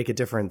could we make a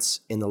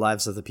difference in the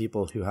lives of the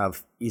people who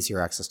have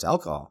easier access to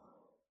alcohol,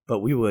 but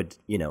we would,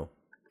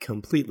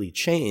 completely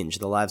change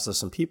the lives of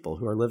some people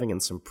who are living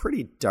in some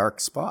pretty dark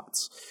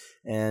spots.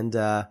 And,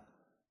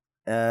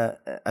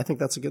 I think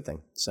that's a good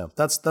thing. So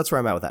that's where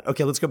I'm at with that.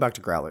 Okay, let's go back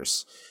to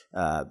growlers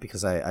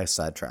because I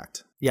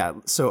sidetracked. Yeah,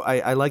 so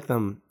I like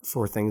them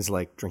for things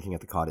like drinking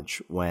at the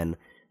cottage, when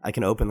I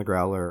can open the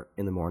growler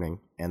in the morning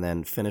and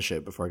then finish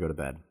it before I go to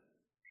bed.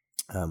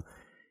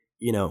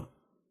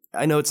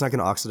 I know it's not going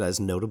to oxidize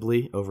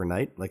notably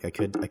overnight. Like I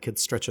could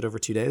stretch it over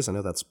 2 days. I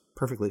know that's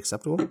perfectly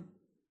acceptable.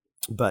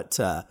 But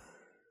to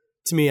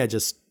me,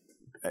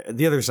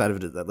 the other side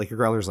of it, like a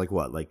growler is like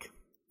what? Like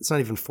it's not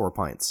even 4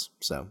 pints.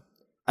 So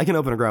I can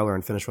open a growler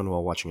and finish one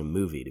while watching a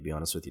movie, to be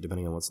honest with you,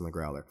 depending on what's in the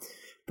growler.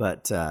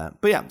 But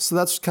yeah, so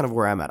that's kind of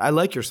where I'm at. I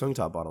like your swing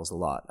top bottles a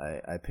lot.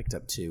 I picked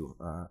up 2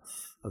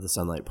 of the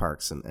Sunlight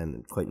Parks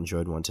and quite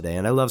enjoyed one today.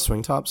 And I love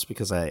swing tops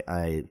because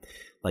I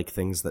like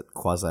things that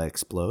quasi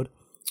explode,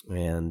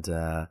 and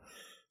so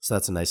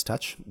that's a nice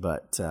touch.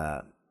 But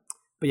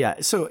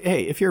yeah, so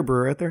hey, if you're a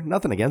brewer out there,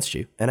 nothing against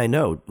you, and I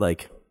know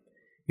like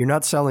you're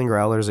not selling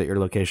growlers at your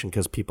location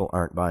because people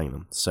aren't buying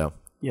them. So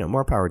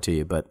more power to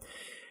you. But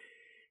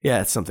yeah,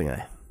 it's something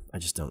I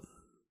just don't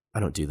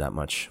do that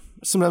much.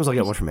 Sometimes I'll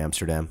get one from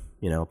Amsterdam,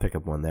 pick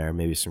up one there,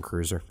 maybe some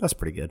Cruiser. That's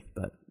pretty good,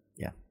 but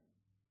yeah.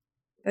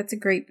 That's a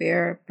great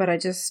beer, but I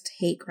just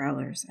hate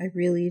growlers. I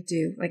really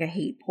do. Like I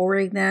hate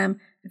pouring them.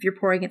 If you're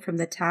pouring it from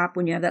the tap,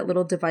 when you have that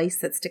little device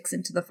that sticks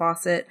into the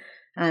faucet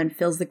and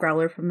fills the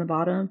growler from the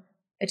bottom,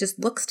 it just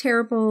looks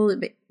terrible.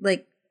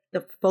 Like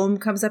the foam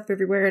comes up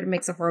everywhere. It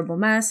makes a horrible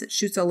mess. It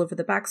shoots all over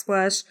the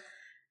backsplash.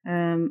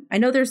 I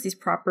know there's these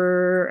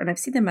proper, and I've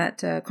seen them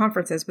at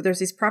conferences, but there's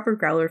these proper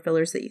growler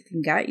fillers that you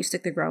can get. You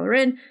stick the growler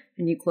in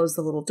and you close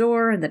the little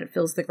door and then it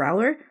fills the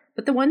growler.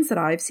 But the ones that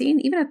I've seen,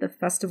 even at the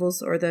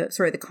festivals or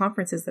the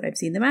conferences that I've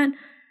seen them at,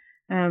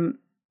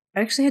 I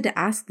actually had to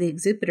ask the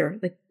exhibitor,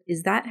 like,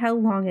 is that how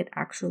long it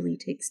actually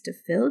takes to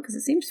fill? Because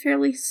it seems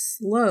fairly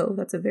slow.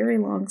 That's a very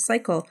long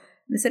cycle.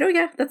 And they said, oh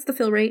yeah, that's the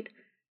fill rate.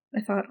 I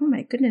thought, oh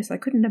my goodness, I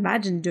couldn't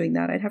imagine doing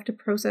that. I'd have to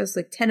process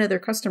like 10 other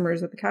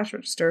customers at the cash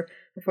register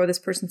before this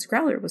person's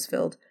growler was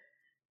filled.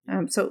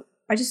 So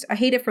I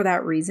hate it for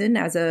that reason.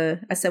 As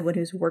someone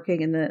who's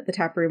working in the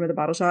tap room or the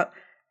bottle shop,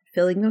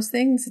 filling those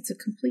things, it's a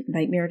complete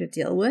nightmare to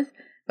deal with.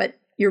 But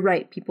you're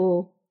right,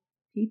 people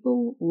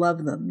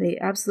love them. They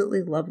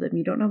absolutely love them.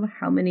 You don't know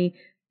how many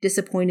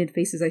disappointed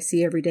faces I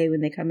see every day when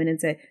they come in and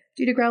say,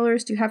 do you do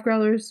growlers? Do you have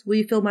growlers? Will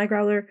you fill my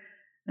growler?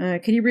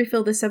 Can you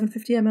refill this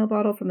 750 ml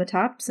bottle from the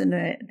taps? And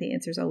the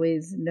answer is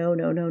always no,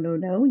 no, no, no,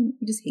 no. You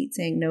just hate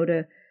saying no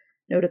to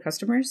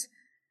customers.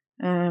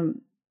 The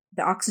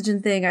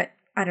oxygen thing,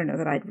 I don't know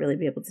that I'd really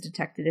be able to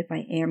detect it if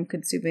I am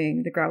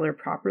consuming the growler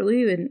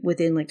properly and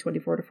within like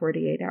 24 to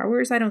 48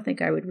 hours. I don't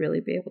think I would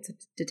really be able to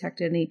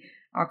detect any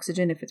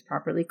oxygen if it's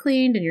properly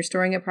cleaned and you're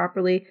storing it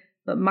properly.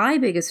 But my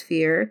biggest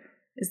fear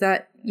is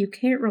that you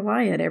can't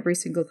rely on every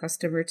single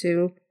customer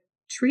to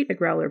treat a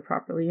growler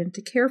properly and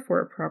to care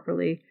for it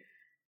properly.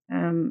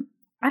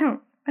 I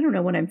don't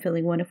know when I'm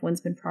filling one if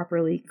one's been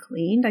properly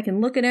cleaned. I can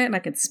look at it and I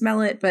can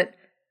smell it, but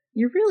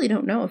you really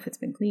don't know if it's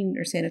been cleaned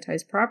or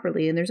sanitized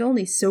properly. And there's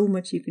only so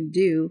much you can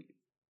do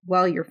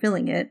while you're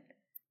filling it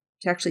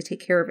to actually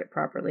take care of it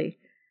properly.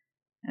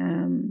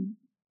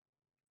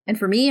 And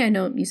for me, I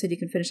know you said you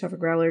can finish off a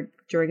growler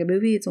during a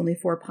movie. It's only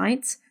 4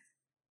 pints.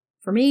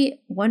 For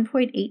me,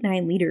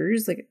 1.89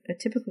 liters, like a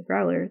typical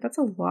growler, that's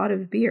a lot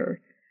of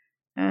beer.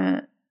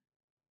 I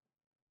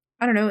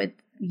don't know.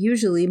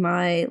 Usually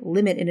my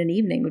limit in an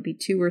evening would be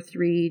 2 or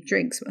 3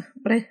 drinks.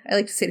 But I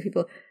like to say to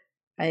people,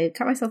 I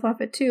cut myself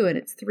off at 2 and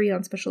it's 3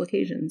 on special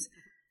occasions.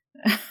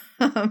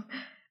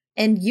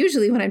 And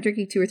usually when I'm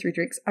drinking 2 or 3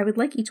 drinks, I would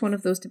like each one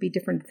of those to be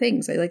different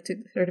things. I like to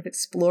sort of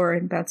explore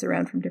and bounce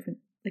around from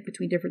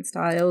between different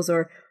styles,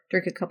 or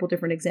drink a couple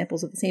different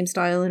examples of the same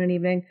style in an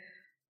evening.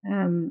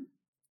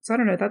 So I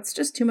don't know, that's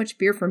just too much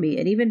beer for me.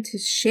 And even to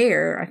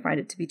share, I find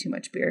it to be too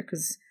much beer,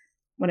 because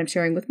when I'm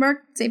sharing with Mark,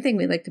 same thing,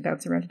 we like to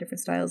bounce around to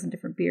different styles and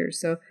different beers.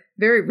 So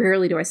very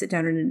rarely do I sit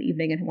down in an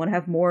evening and want to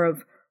have more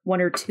of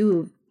 1 or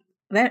 2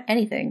 of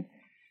anything.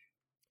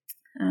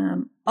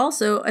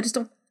 Also,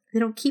 they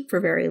don't keep for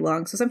very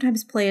long. So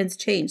sometimes plans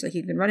change. Like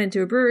you can run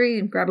into a brewery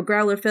and grab a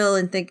growler fill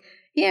and think,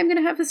 yeah, I'm going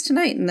to have this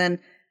tonight. And then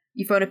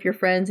you phone up your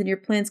friends and your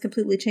plans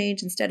completely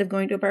change. Instead of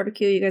going to a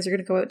barbecue, you guys are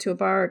going to go out to a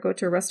bar or go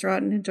to a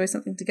restaurant and enjoy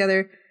something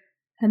together.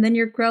 And then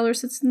your growler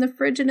sits in the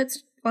fridge and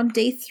it's on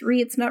day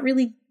 3. It's not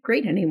really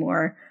great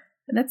anymore.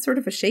 And that's sort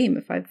of a shame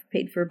if I've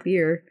paid for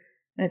beer.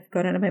 I've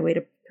gone out of my way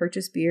to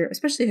purchase beer,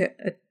 especially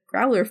a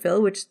growler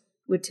fill, which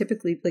would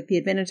typically, like, the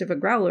advantage of a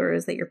growler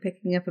is that you're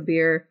picking up a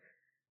beer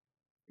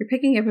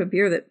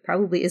that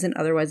probably isn't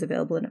otherwise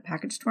available in a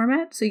packaged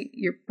format. So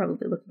you're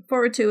probably looking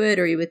forward to it,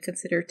 or you would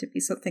consider it to be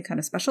something kind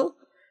of special.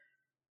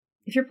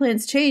 If your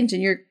plans change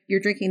and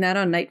you're drinking that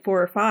on night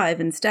 4 or 5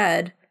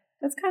 instead,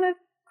 that's kind of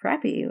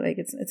crappy. Like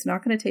it's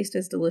not going to taste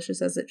as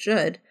delicious as it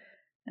should.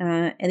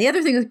 And the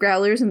other thing with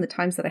growlers, and the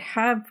times that I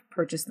have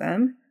purchased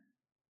them,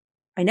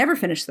 I never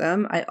finish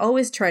them. I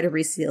always try to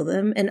reseal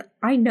them. And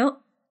I know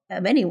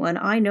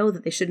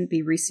that they shouldn't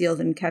be resealed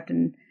and kept,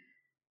 and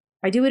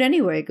I do it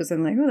anyway because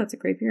I'm like, oh, that's a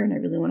great beer and I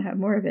really want to have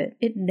more of it.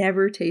 It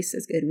never tastes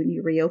as good when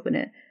you reopen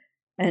it.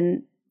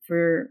 And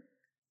for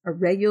a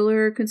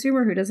regular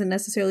consumer who doesn't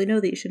necessarily know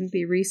that you shouldn't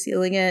be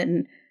resealing it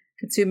and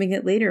consuming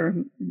it later,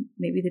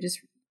 maybe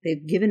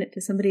they've given it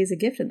to somebody as a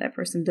gift and that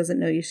person doesn't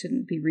know you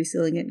shouldn't be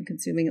resealing it and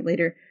consuming it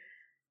later,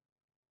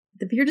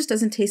 the beer just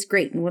doesn't taste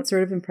great. And what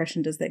sort of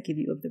impression does that give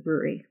you of the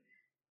brewery?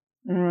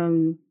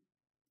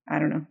 I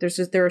don't know.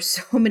 There are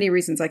so many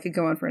reasons. I could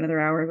go on for another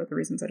hour about the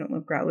reasons I don't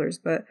love growlers,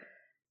 but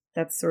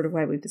that's sort of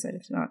why we've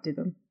decided to not do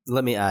them.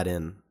 Let me add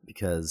in,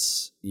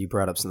 because you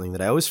brought up something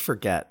that I always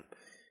forget,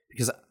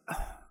 because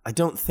I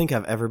don't think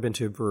I've ever been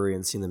to a brewery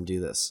and seen them do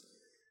this.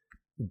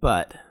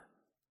 But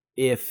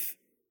if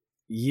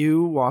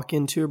you walk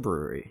into a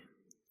brewery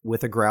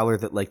with a growler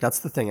that, like, that's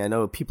the thing. I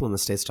know people in the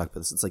States talk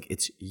about this. It's like,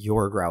 it's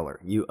your growler.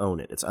 You own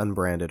it. It's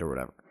unbranded or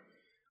whatever.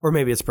 Or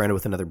maybe it's branded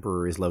with another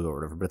brewery's logo or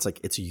whatever, but it's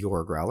like, it's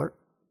your growler.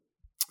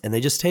 And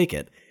they just take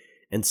it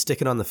and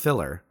stick it on the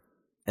filler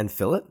and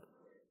fill it.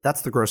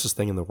 That's the grossest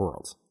thing in the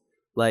world.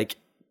 Like,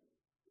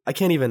 I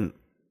can't even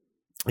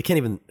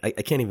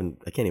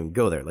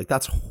go there. Like,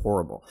 that's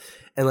horrible.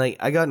 And like,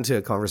 I got into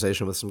a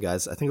conversation with some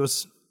guys. I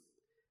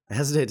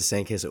hesitate to say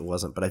in case it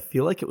wasn't, but I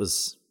feel like it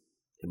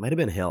might've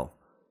been Hill.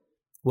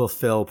 Will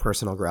fill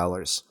personal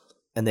growlers,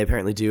 and they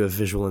apparently do a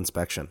visual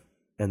inspection.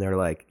 And they're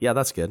like, yeah,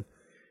 that's good.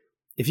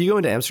 If you go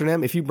into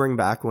Amsterdam, if you bring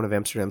back one of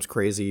Amsterdam's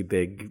crazy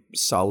big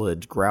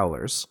solid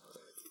growlers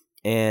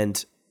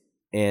and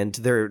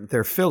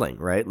they're filling,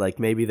 right? Like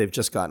maybe they've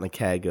just gotten a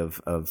keg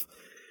of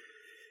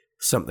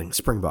something,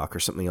 Springbok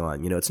or something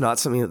on, it's not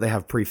something that they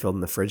have pre-filled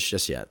in the fridge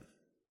just yet.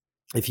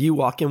 If you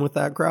walk in with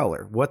that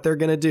growler, what they're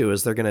going to do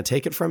is they're going to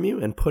take it from you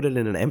and put it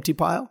in an empty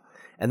pile,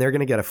 and they're going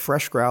to get a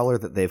fresh growler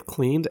that they've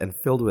cleaned and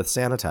filled with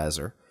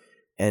sanitizer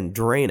and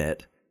drain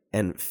it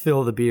and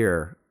fill the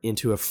beer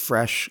into a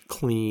fresh,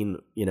 clean,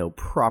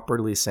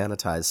 properly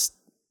sanitized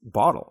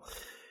bottle.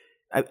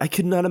 I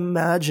could not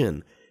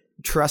imagine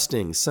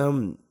trusting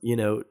some,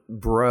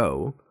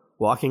 bro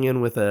walking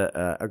in with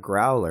a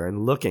growler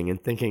and looking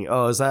and thinking,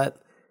 oh, is that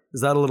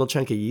a little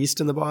chunk of yeast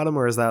in the bottom,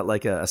 or is that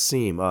like a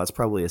seam? Oh, it's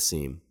probably a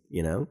seam,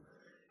 And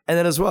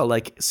then as well,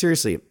 like,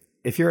 seriously,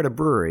 if you're at a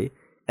brewery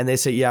and they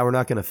say, yeah, we're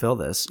not going to fill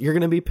this, you're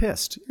going to be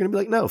pissed. You're going to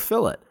be like, no,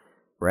 fill it.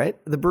 Right?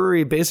 The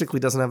brewery basically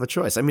doesn't have a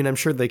choice. I mean, I'm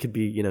sure they could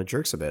be,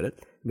 jerks about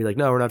it. Be like,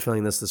 no, we're not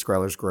filling this. This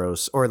growler's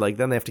gross. Or like,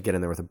 then they have to get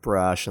in there with a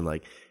brush and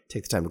like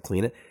take the time to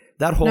clean it.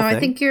 That whole thing. I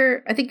think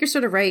you're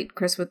sort of right,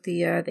 Chris, with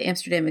the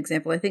Amsterdam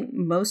example. I think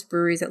most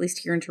breweries, at least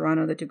here in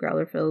Toronto, that do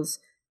growler fills,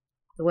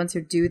 the ones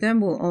who do them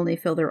will only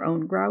fill their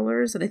own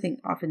growlers. And I think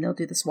often they'll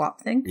do the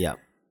swap thing. Yeah.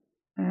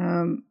 But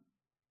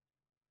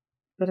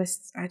I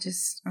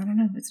don't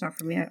know. It's not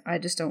for me. I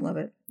just don't love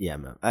it. Yeah,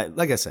 man.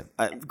 Like I said,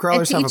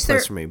 growlers have a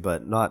place for me,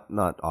 but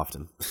not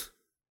often.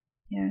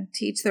 Yeah,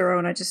 to each their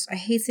own. I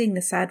hate seeing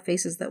the sad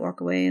faces that walk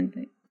away and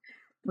they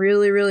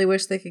really, really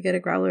wish they could get a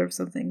growler of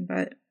something.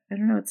 But I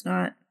don't know.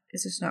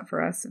 It's just not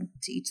for us, and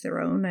to each their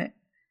own.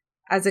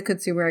 As a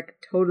consumer, I could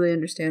totally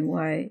understand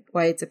why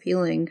it's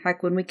appealing.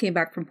 Heck, when we came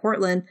back from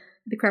Portland,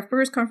 the Craft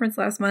Brewers Conference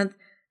last month,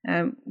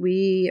 on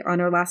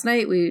our last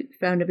night, we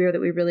found a beer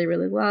that we really,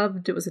 really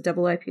loved. It was a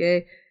double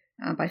IPA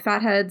by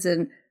Fatheads,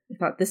 and we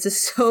thought, this is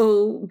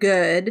so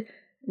good.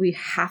 We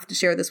have to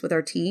share this with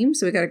our team.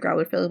 So we got a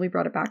growler fill and we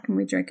brought it back and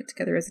we drank it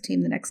together as a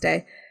team the next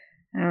day.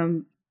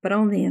 But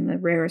only in the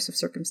rarest of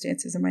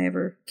circumstances am I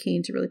ever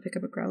keen to really pick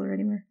up a growler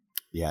anywhere.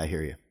 Yeah, I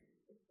hear you.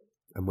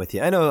 I'm with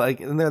you. I know, like,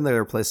 and then there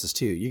are places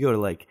too. You go to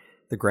like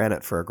the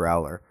Granite for a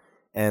growler,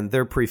 and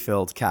they're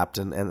pre-filled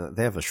Captain, and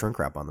they have a shrink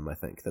wrap on them. I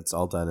think that's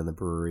all done in the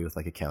brewery with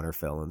like a counter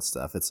fill and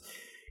stuff. It's,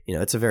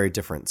 it's a very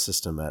different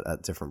system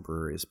at different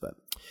breweries. But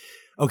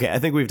okay, I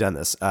think we've done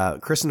this.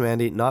 Chris and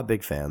Mandy, not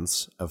big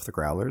fans of the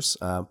growlers,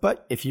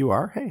 but if you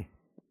are, hey,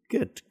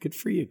 good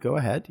for you. Go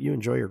ahead, you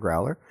enjoy your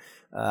growler.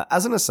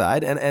 As an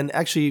aside, and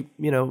actually,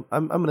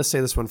 I'm going to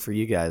say this one for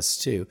you guys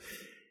too.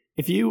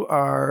 If you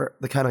are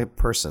the kind of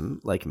person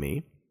like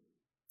me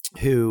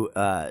who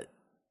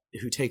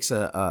takes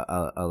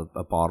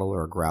a bottle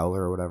or a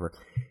growler or whatever,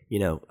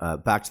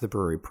 back to the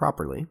brewery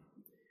properly,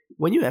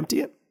 when you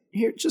empty it,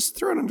 here, just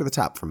throw it under the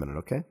tap for a minute,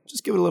 okay?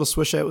 Just give it a little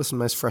swish out with some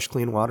nice fresh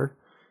clean water.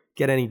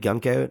 Get any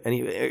gunk out,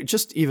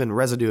 just even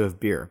residue of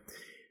beer.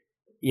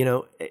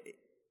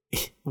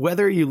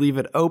 Whether you leave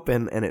it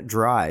open and it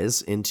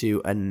dries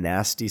into a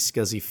nasty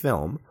scuzzy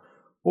film,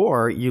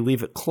 or you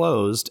leave it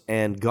closed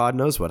and God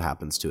knows what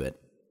happens to it,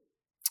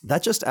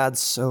 that just adds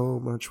so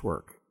much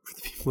work for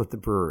the people at the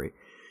brewery.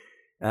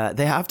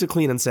 They have to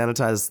clean and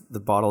sanitize the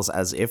bottles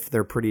as if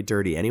they're pretty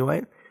dirty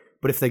anyway.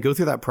 But if they go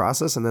through that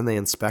process and then they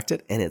inspect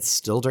it and it's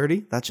still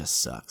dirty, that just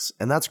sucks.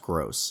 And that's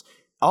gross.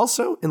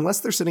 Also,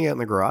 unless they're sitting out in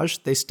the garage,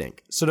 they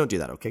stink. So don't do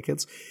that, okay,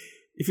 kids?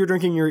 If you're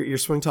drinking your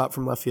swing top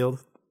from left field,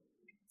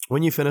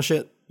 when you finish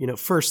it,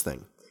 first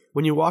thing,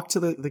 when you walk to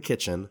the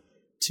kitchen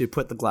to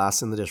put the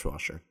glass in the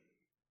dishwasher,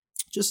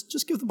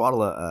 just give the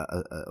bottle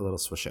a little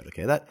swish out,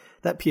 okay?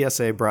 That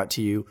PSA brought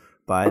to you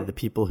by the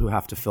people who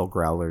have to fill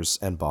growlers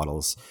and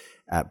bottles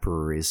at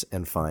breweries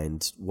and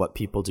find what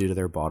people do to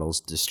their bottles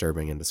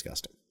disturbing and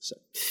disgusting. So,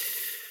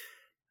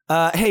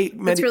 hey,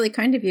 Mandy, that's really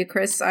kind of you,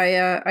 Chris. I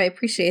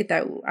appreciate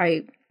that.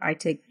 I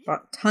take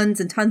tons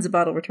and tons of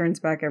bottle returns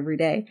back every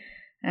day,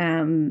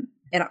 and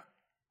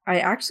I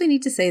actually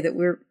need to say that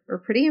we're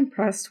pretty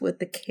impressed with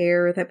the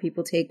care that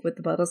people take with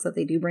the bottles that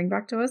they do bring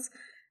back to us.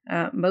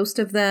 Most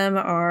of them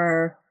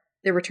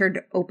they're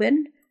returned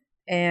open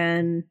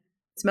and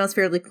smells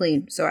fairly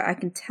clean. So I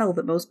can tell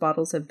that most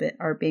bottles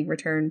are being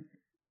returned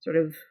sort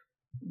of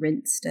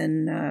rinsed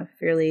and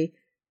fairly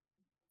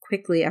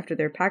quickly after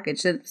they're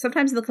packaged. And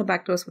sometimes they'll come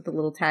back to us with a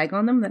little tag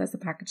on them that has the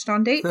packaged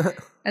on date.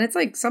 And it's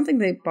like something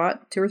they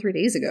bought 2 or 3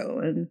 days ago.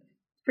 And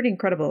it's pretty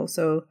incredible.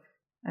 So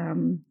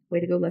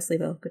way to go,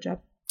 Leslieville. Good job.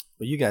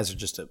 Well, you guys are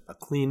just a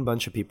clean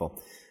bunch of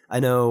people. I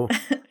know.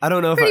 I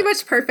don't know if pretty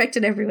much perfect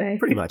in every way.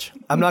 Pretty much.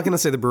 I'm not going to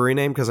say the brewery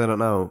name because I don't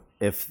know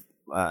if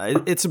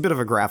it's a bit of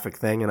a graphic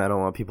thing, and I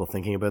don't want people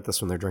thinking about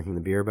this when they're drinking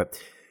the beer.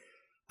 But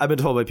I've been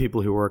told by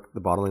people who work the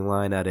bottling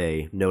line at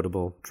a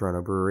notable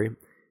Toronto brewery,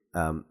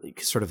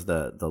 sort of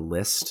the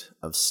list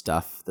of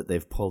stuff that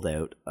they've pulled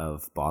out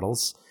of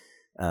bottles,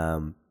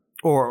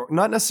 or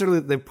not necessarily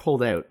that they've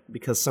pulled out,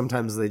 because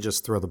sometimes they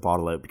just throw the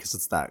bottle out because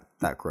it's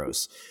that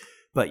gross.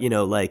 But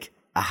like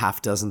a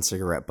half dozen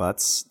cigarette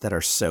butts that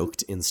are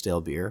soaked in stale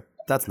beer.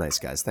 That's nice,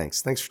 guys.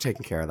 Thanks for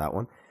taking care of that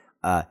one.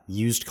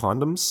 Used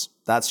condoms.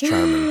 That's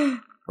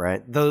charming,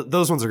 right?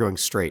 Those ones are going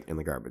straight in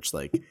the garbage.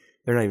 Like,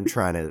 they're not even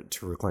trying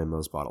to reclaim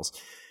those bottles.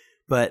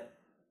 But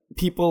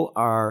people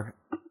are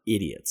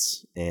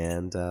idiots.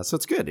 And so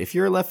it's good. If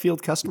you're a left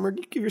field customer,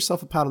 give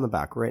yourself a pat on the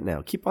back right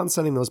now. Keep on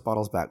sending those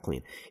bottles back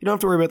clean. You don't have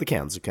to worry about the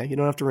cans, okay? You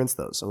don't have to rinse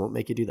those. I won't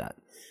make you do that.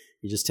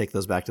 You just take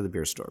those back to the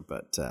beer store.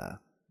 But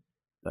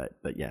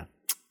yeah.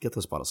 Get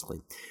those bottles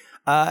clean.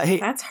 Hey,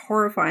 that's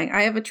horrifying.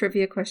 I have a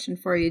trivia question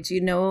for you. Do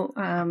you know?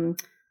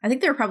 I think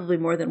there are probably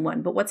more than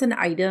one. But what's an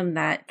item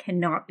that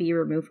cannot be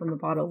removed from a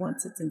bottle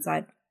once it's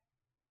inside?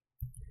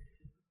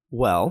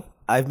 Well,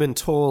 I've been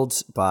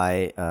told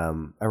by.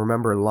 I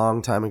remember a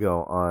long time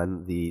ago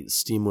on the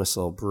Steam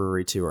Whistle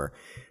Brewery tour,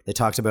 they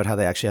talked about how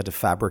they actually had to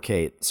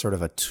fabricate sort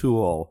of a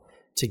tool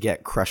to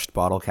get crushed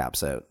bottle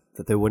caps out,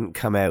 that they wouldn't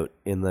come out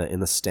in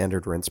the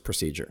standard rinse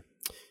procedure.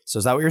 So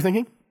is that what you're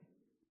thinking?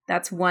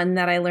 That's one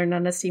that I learned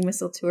on a Steam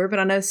Whistle tour, but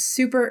on a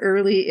super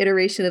early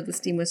iteration of the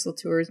Steam Whistle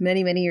tours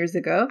many, many years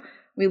ago,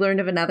 we learned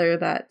of another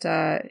that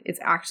it's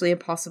actually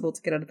impossible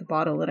to get out of the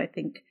bottle. And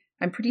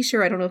I'm pretty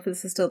sure, I don't know if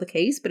this is still the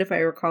case, but if I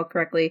recall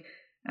correctly,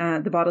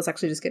 the bottles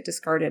actually just get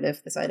discarded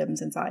if this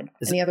item's inside.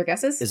 Any other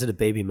guesses? Is it a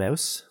baby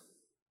mouse?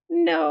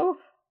 No.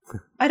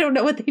 I don't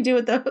know what they do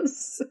with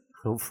those.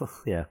 Hopefully,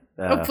 yeah.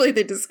 Hopefully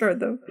they discard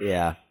them.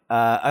 Yeah.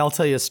 I'll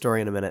tell you a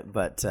story in a minute,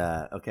 but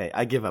okay,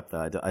 I give up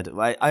though.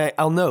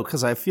 I'll know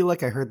because I feel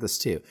like I heard this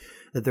too,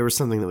 that there was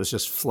something that was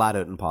just flat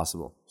out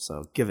impossible.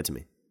 So give it to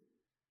me.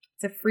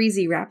 It's a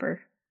freezy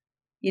wrapper.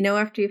 You know,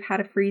 after you've had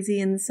a freezy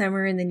in the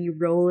summer and then you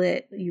roll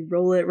it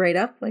right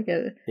up like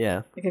a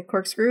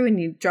corkscrew and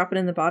you drop it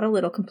in the bottle,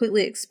 it'll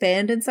completely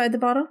expand inside the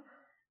bottle,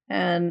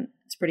 and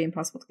it's pretty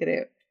impossible to get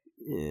out.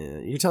 Yeah,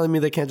 you're telling me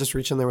they can't just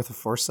reach in there with a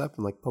forceps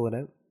and like pull it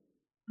out?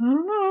 I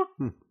don't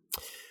know.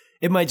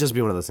 It might just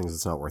be one of those things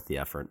that's not worth the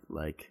effort.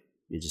 Like,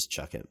 you just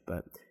chuck it.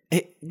 But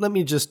hey, let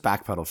me just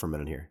backpedal for a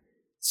minute here.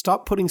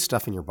 Stop putting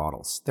stuff in your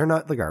bottles. They're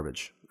not the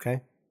garbage,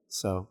 okay?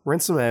 So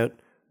rinse them out,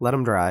 let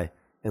them dry,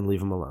 and leave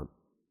them alone.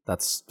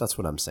 That's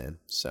what I'm saying.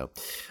 So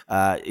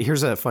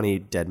here's a funny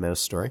dead mouse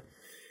story.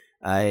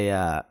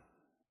 I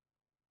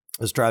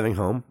was driving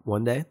home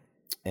one day,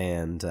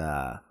 and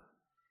there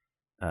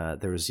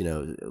was,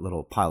 a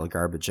little pile of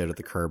garbage out at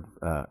the curb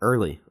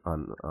early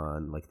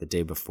on like the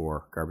day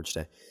before garbage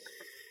day.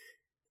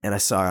 And I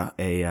saw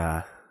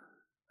a,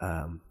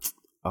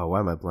 why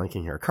am I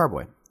blanking here? A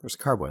carboy. There's a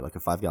carboy, like a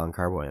 5-gallon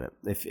carboy in it.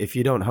 If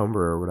you don't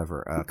homebrew or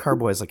whatever, a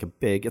carboy is like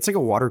it's like a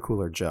water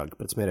cooler jug,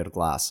 but it's made out of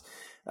glass.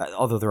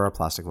 Although there are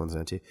plastic ones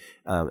in it too.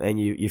 And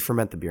you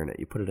ferment the beer in it.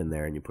 You put it in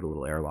there and you put a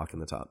little airlock in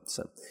the top.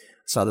 So I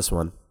saw this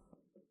one.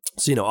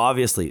 So,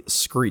 obviously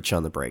screech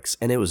on the brakes,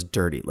 and it was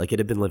dirty. Like it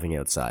had been living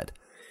outside.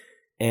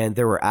 And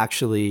there were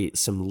actually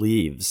some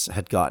leaves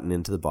had gotten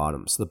into the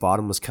bottom. So the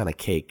bottom was kind of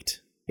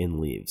caked in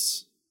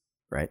leaves,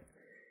 right?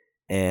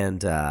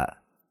 And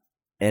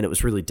it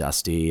was really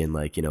dusty and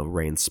like,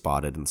 rain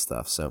spotted and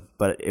stuff. So,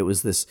 but it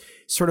was this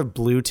sort of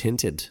blue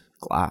tinted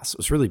glass. It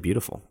was really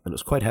beautiful and it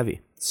was quite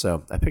heavy.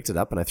 So I picked it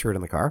up and I threw it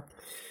in the car.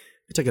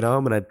 I took it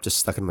home and I just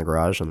stuck it in the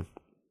garage. And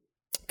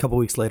a couple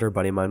weeks later, a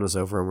buddy of mine was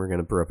over and we were going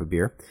to brew up a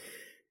beer.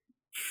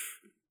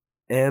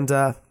 And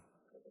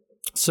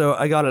so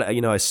I got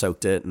it, I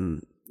soaked it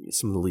and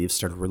some of the leaves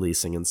started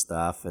releasing and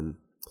stuff and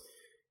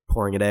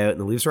pouring it out. And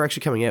the leaves were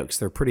actually coming out because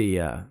they're pretty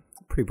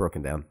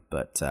broken down.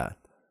 But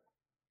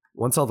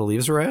once all the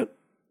leaves were out,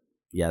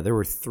 yeah, there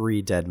were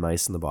 3 dead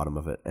mice in the bottom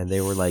of it. And they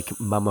were like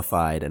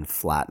mummified and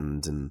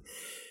flattened. And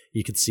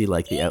you could see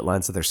like the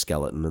outlines of their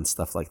skeleton and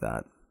stuff like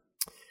that.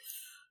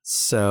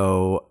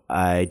 So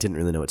I didn't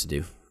really know what to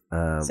do.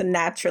 So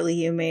naturally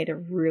you made a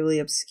really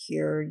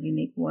obscure,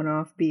 unique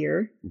one-off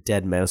beer.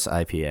 Dead Mouse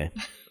IPA.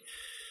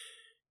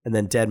 And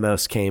then Dead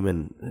Mouse came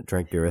and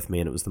drank beer with me,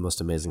 and it was the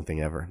most amazing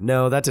thing ever.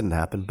 No, that didn't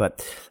happen.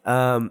 But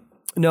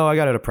no, I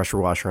got out a pressure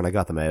washer, and I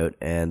got them out.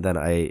 And then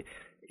I,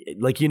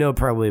 like,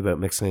 probably about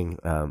mixing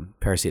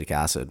paracetic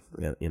acid,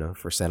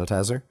 for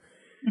sanitizer.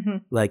 Mm-hmm.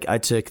 Like, I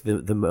took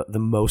the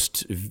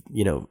most,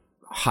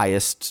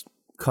 highest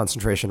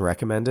concentration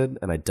recommended,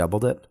 and I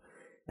doubled it.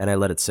 And I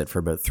let it sit for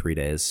about 3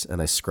 days,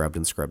 and I scrubbed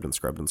and scrubbed and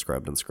scrubbed and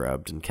scrubbed and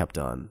scrubbed and kept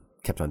on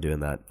doing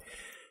that.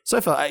 So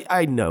I felt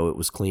I know it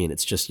was clean.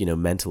 It's just,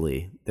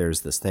 mentally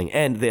there's this thing.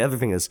 And the other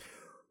thing is,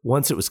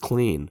 once it was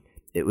clean,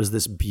 it was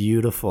this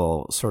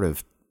beautiful sort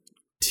of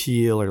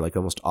teal or like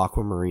almost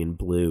aquamarine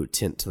blue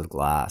tint to the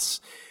glass.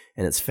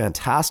 And it's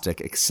fantastic,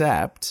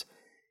 except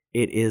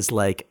it is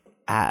like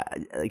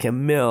a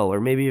mil or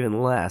maybe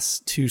even less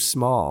too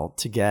small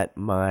to get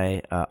my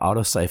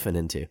auto siphon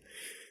into.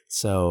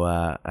 So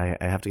I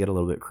have to get a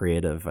little bit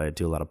creative. I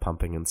do a lot of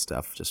pumping and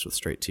stuff just with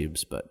straight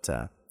tubes, but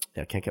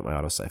I can't get my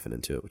auto siphon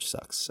into it, which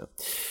sucks. So,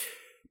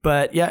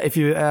 but yeah, if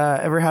you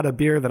ever had a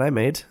beer that I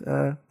made,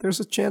 there's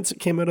a chance it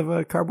came out of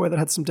a carboy that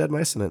had some dead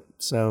mice in it.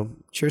 So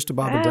cheers to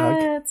Bob and Doug.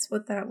 That's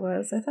what that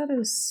was. I thought it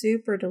was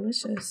super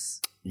delicious.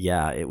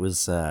 Yeah, it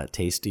was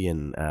tasty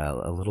and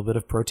a little bit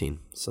of protein.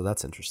 So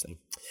that's interesting.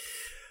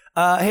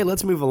 Hey,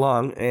 let's move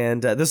along.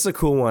 And this is a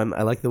cool one.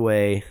 I like the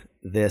way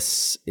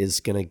this is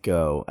going to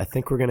go. I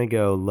think we're going to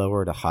go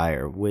lower to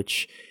higher,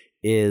 which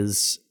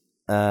is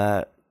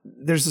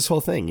there's this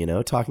whole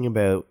thing, talking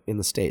about in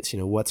the States,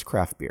 what's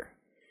craft beer?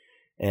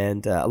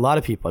 And a lot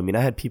of people,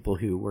 I had people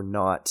who were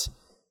not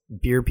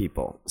beer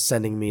people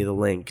sending me the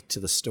link to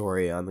the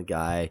story on the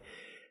guy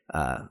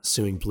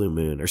suing Blue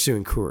Moon or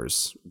suing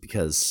Coors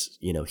because,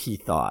 he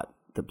thought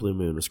that Blue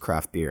Moon was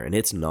craft beer, and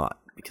it's not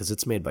because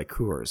it's made by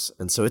Coors.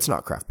 And so it's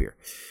not craft beer.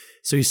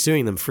 So he's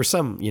suing them for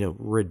some,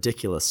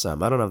 ridiculous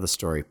sum. I don't have the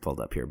story pulled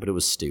up here, but it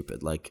was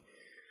stupid.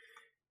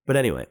 But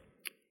anyway,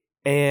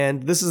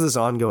 and this is this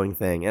ongoing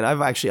thing. And I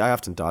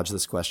often dodge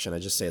this question. I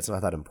just say it's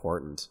not that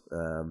important.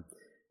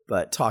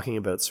 But talking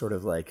about sort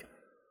of like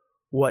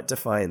what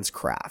defines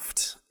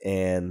craft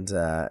and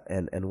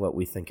what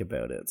we think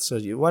about it. So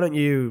why don't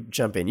you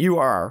jump in? You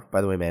are,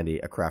 by the way, Mandy,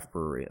 a craft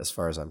brewery as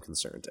far as I'm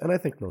concerned. And I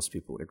think most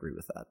people would agree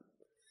with that.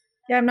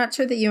 Yeah, I'm not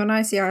sure that you and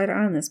I see eye to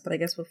eye on this, but I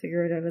guess we'll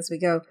figure it out as we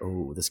go.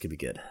 Oh, this could be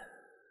good.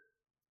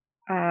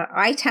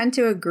 I tend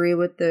to agree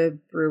with the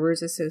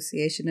Brewers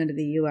Association under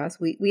the U.S.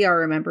 We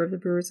are a member of the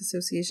Brewers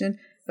Association,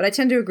 but I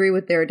tend to agree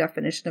with their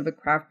definition of a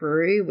craft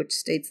brewery, which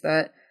states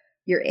that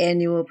your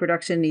annual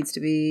production needs to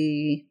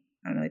be,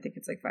 I don't know, I think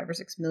it's like 5 or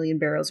 6 million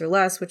barrels or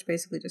less, which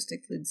basically just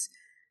includes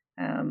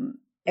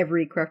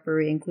every craft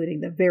brewery,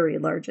 including the very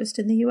largest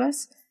in the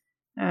U.S.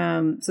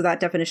 So that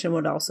definition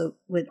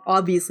would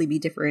obviously be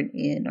different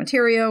in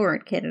Ontario or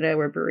in Canada,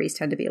 where breweries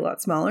tend to be a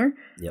lot smaller.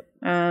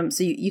 Yep.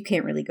 So you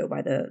can't really go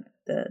by the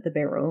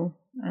barrel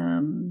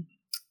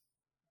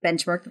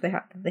benchmark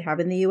that they have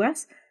in the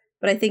US.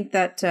 But I think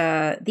that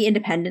the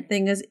independent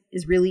thing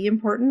is really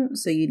important.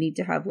 So you need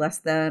to have less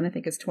than, I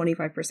think it's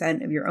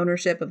 25% of your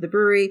ownership of the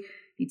brewery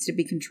needs to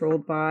be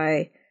controlled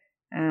by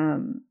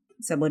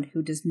someone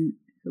who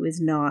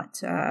is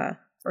not,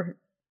 or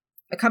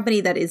a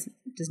company that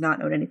does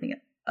not own anything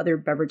other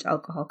beverage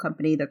alcohol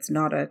company that's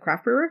not a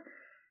craft brewer.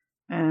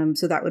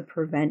 So that would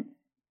prevent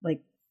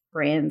like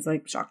brands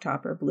like Shock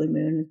Top or Blue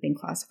Moon being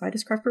classified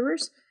as craft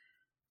brewers.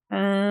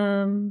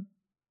 And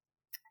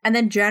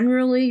then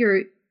generally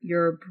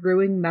your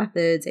brewing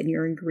methods and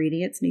your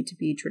ingredients need to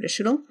be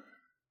traditional.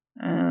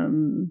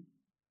 And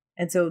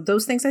so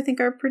those things I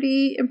think are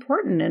pretty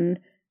important. And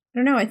I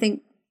don't know, I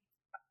think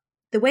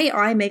the way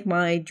I make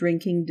my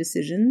drinking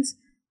decisions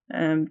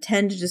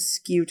tend to just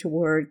skew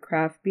toward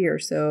craft beer.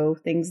 So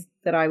things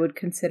that I would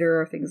consider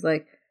are things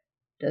like,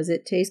 does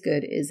it taste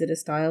good? Is it a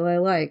style I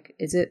like?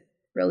 Is it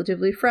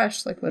relatively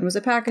fresh? Like, when was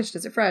it packaged?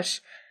 Is it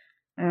fresh?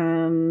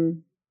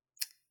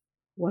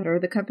 What are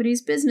the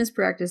company's business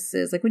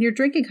practices? Like, when you're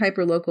drinking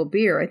hyper-local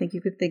beer, I think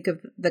you could think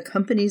of the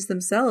companies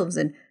themselves,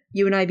 and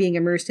you and I being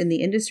immersed in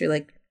the industry.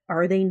 Like,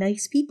 are they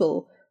nice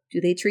people?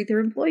 Do they treat their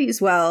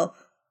employees well?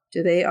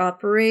 Do they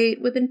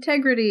operate with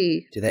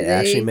integrity? Do they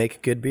actually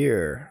make good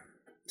beer?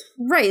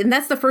 Right, and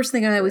that's the first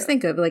thing I always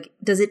think of. Like,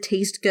 does it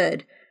taste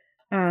good?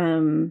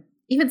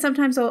 Even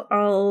sometimes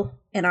I'll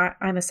and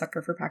I'm a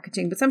sucker for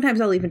packaging, but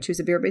sometimes I'll even choose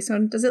a beer based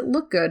on, does it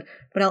look good?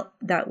 But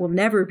that will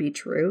never be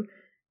true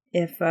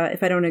if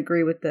I don't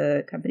agree with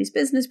the company's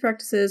business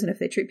practices, and if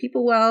they treat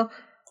people well.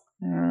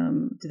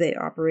 Do they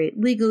operate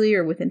legally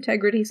or with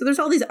integrity? So there's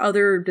all these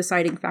other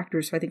deciding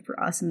factors, I think, for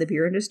us in the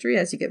beer industry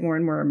as you get more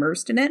and more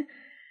immersed in it.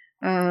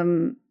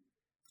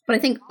 But I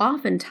think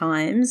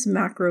oftentimes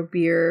macro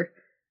beer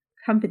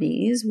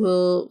companies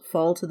will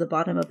fall to the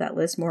bottom of that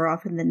list more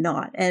often than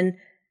not. And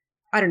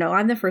I don't know,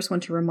 I'm the first one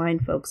to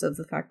remind folks of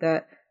the fact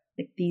that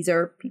like, these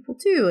are people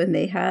too, and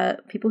they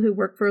have people who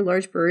work for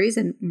large breweries,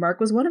 and Mark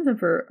was one of them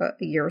for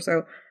a year or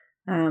so.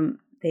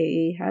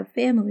 They have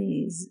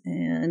families,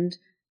 and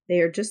they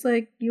are just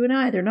like you and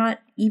I. They're not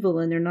evil,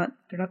 and they're not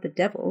the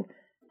devil.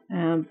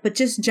 But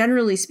just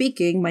generally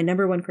speaking, my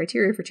number one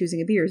criteria for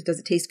choosing a beer is, does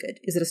it taste good?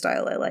 Is it a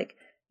style I like?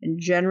 And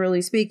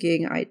generally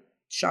speaking, I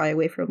shy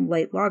away from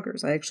light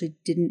lagers. I actually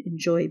didn't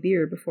enjoy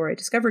beer before I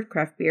discovered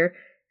craft beer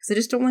because I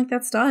just don't like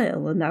that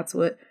style. And that's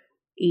what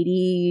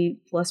 80+%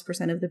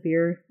 of the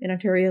beer in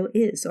Ontario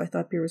is. So I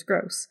thought beer was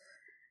gross.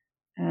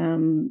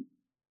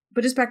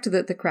 But just back to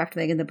the craft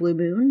thing and the Blue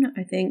Moon,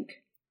 I think,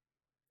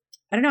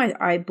 I don't know,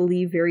 I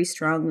believe very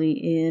strongly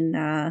in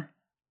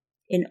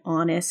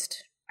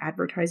honest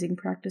advertising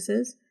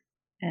practices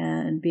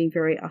and being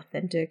very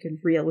authentic and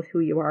real with who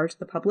you are to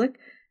the public.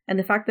 And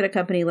the fact that a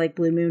company like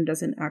Blue Moon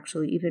doesn't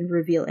actually even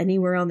reveal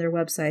anywhere on their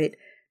website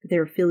that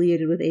they're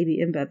affiliated with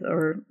AB InBev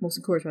or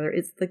Molson Coors, rather,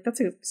 it's like, that's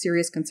a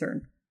serious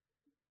concern.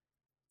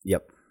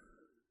 Yep.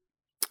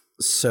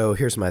 So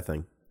here's my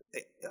thing.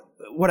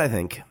 What I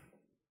think,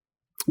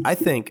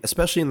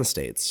 especially in the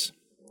States,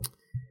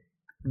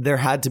 there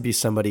had to be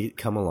somebody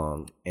come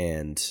along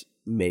and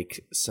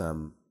make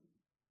some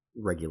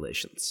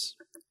regulations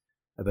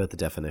about the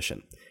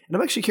definition. And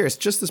I'm actually curious,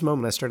 just this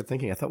moment I started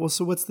thinking, I thought, well,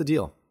 so what's the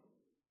deal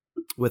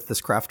with this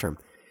craft term?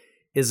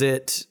 Is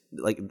it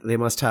like they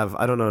must have,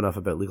 I don't know enough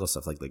about legal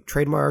stuff, like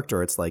trademarked,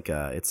 or it's like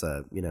it's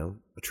a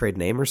trade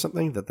name or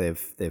something that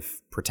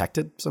they've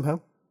protected somehow?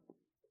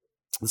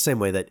 The same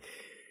way that,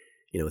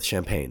 with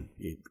champagne,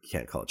 you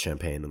can't call it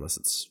champagne unless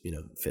it's,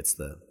 fits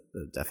the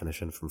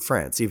definition from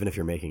France, even if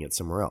you're making it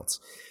somewhere else.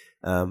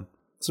 So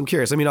I'm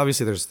curious. I mean,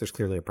 obviously there's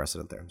clearly a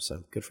precedent there,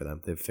 so good for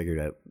them. They've figured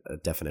out a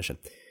definition.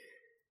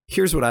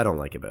 Here's what I don't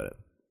like about it.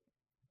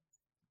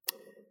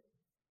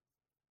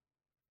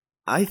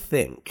 I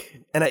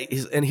think,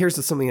 and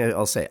here's something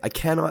I'll say. I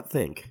cannot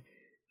think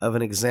of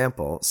an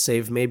example,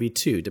 save maybe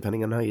two,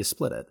 depending on how you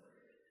split it,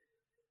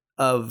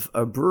 of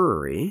a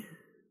brewery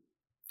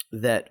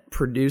that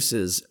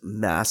produces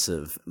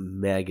massive,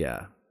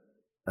 mega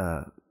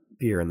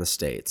beer in the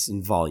States,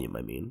 in volume,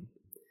 I mean,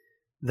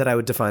 that I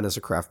would define as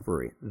a craft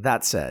brewery.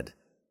 That said,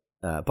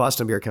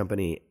 Boston Beer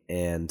Company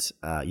and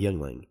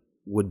Yuengling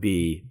would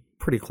be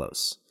pretty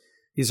close.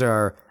 These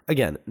are,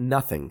 again,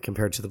 nothing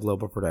compared to the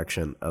global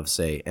production of,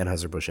 say,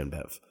 Anheuser-Busch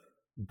InBev.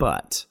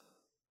 But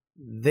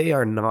they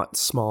are not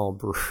small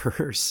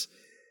brewers,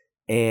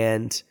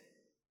 and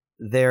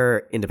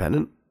they're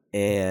independent,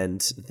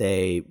 and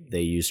they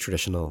use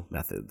traditional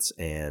methods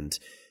and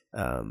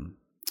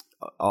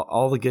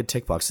all the good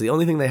tick boxes. The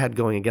only thing they had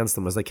going against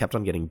them was they kept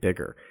on getting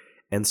bigger.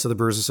 And so the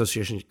Brewers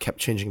Association kept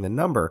changing the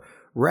number,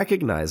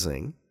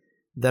 recognizing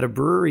that a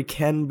brewery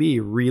can be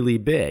really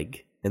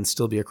big and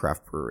still be a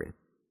craft brewery.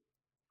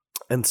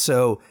 And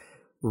so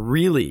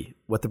really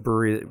what the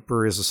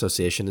Brewers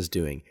Association is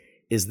doing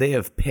is they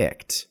have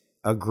picked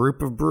a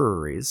group of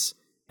breweries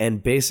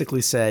and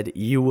basically said,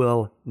 you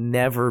will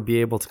never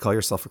be able to call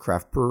yourself a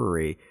craft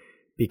brewery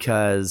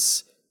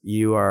because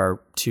you are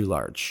too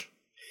large.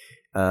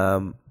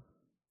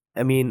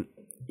 I mean,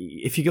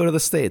 if you go to the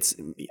States,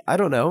 I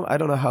don't know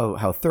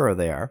how thorough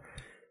they are,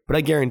 but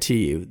I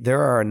guarantee you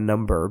there are a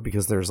number,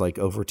 because there's like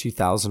over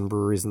 2,000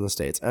 breweries in the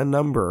States, a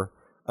number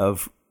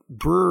of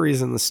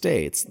breweries in the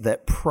States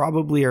that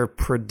probably are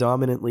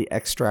predominantly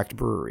extract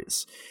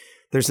breweries.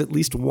 There's at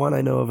least one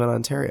I know of in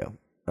Ontario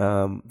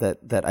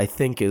that I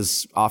think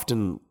is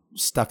often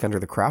stuck under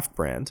the craft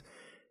brand,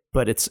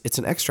 but it's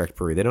an extract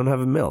brewery. They don't have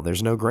a mill.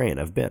 There's no grain.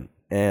 I've been.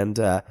 And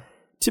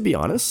to be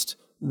honest,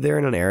 they're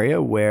in an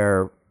area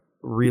where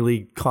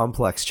really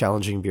complex,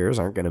 challenging beers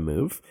aren't going to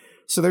move.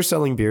 So they're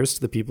selling beers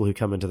to the people who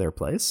come into their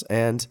place,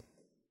 and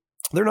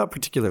they're not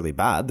particularly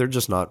bad. They're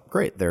just not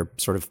great. They're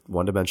sort of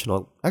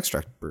one-dimensional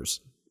extract brewers.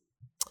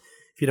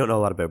 If you don't know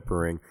a lot about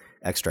brewing,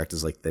 extract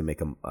is like they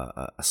make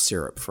a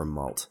syrup from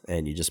malt,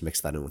 and you just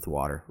mix that in with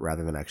water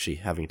rather than actually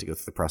having to go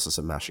through the process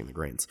of mashing the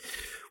grains,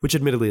 which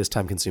admittedly is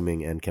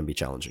time-consuming and can be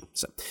challenging.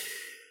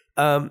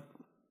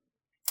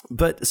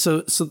 But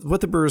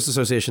what the Brewers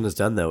Association has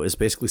done, though, is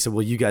basically said,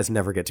 well, you guys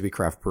never get to be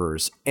craft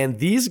brewers. And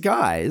these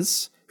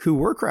guys who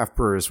were craft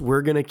brewers,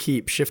 we're going to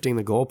keep shifting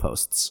the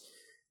goalposts.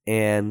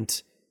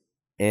 And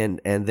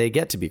they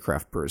get to be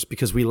craft brewers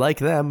because we like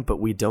them, but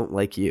we don't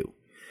like you.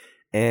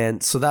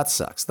 And so that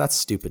sucks. That's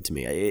stupid to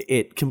me.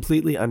 It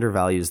completely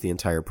undervalues the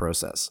entire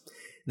process.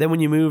 Then when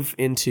you move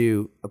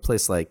into a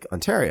place like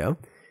Ontario,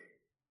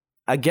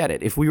 I get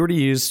it. If we were to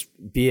use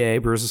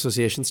BA, Brewers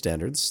Association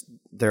standards,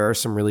 there are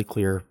some really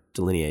clear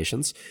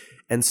delineations.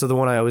 And so the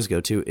one I always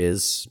go to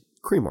is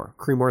Creemore.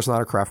 Creemore is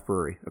not a craft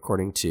brewery,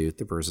 according to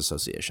the Brewers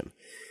Association,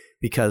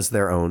 because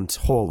they're owned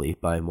wholly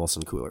by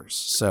Molson Coolers.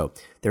 So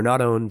they're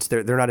not owned,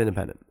 they're not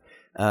independent.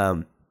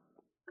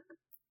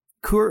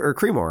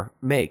 Creemore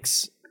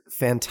makes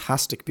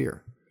fantastic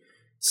beer.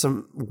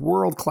 Some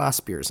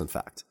world-class beers, in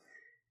fact.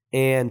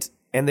 And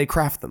they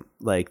craft them.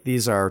 Like,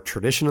 these are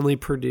traditionally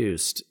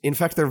produced. In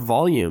fact, their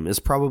volume is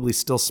probably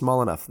still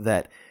small enough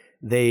that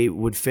they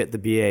would fit the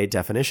BA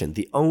definition.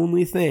 The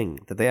only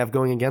thing that they have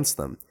going against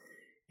them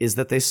is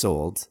that they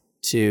sold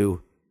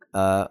to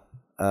a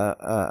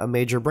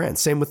major brand.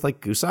 Same with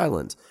like Goose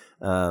Island,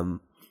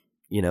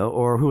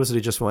 or who was it who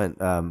just went?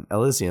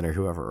 Elysian or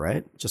whoever,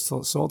 right? Just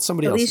sold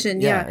somebody else.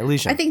 Elysian, yeah.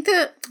 Elysian. I think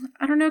I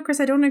don't know, Chris,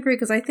 I don't agree,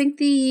 because I think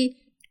you're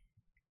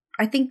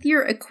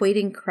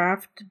equating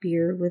craft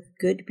beer with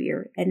good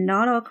beer, and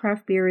not all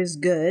craft beer is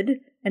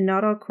good, and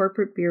not all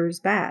corporate beer is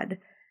bad.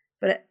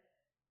 But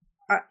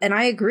and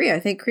I agree. I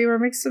think Creemore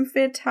makes some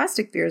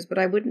fantastic beers, but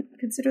I wouldn't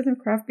consider them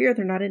craft beer.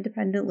 They're not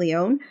independently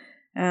owned,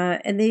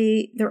 and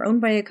they're owned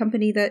by a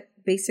company that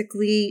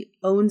basically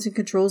owns and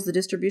controls the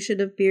distribution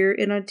of beer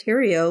in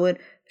Ontario, and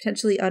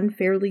potentially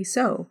unfairly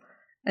so.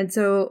 And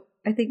so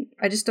I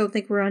just don't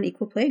think we're on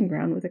equal playing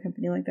ground with a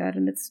company like that,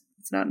 and it's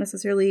not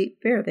necessarily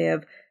fair. They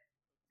have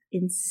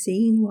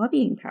insane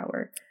lobbying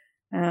power,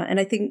 and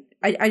I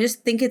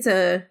just think it's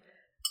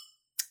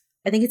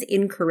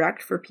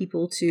incorrect for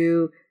people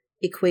to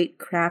equate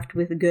craft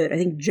with good. I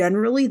think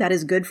generally that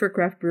is good for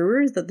craft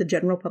brewers, that the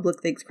general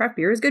public thinks craft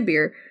beer is good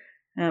beer,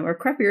 or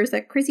craft beer is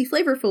that crazy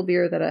flavorful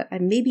beer that I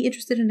may be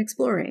interested in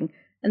exploring,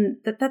 and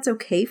that's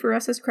okay for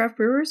us as craft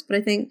brewers. But I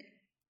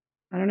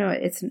don't know,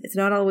 it's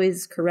not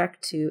always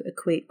correct to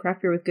equate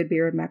craft beer with good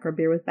beer and macro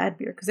beer with bad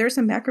beer, because there are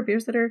some macro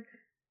beers that are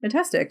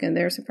fantastic, and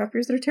there are some craft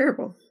beers that are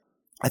terrible.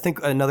 I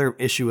think another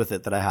issue with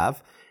it that I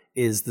have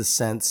is the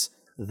sense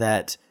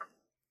that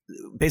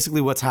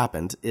basically what's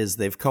happened is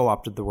they've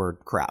co-opted the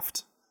word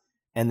craft,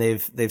 and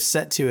they've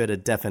set to it a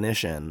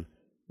definition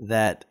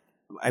that,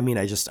 I mean,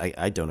 I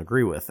don't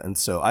agree with. And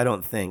so I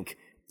don't think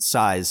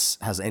size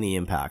has any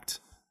impact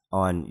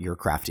on your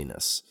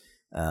craftiness.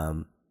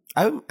 I'm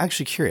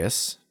actually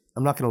curious.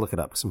 I'm not going to look it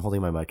up because I'm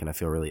holding my mic and I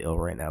feel really ill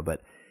right now.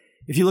 But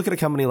if you look at a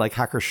company like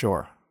Hacker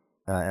Shore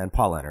and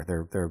Paulaner,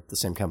 they're the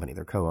same company.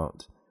 They're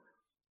co-owned.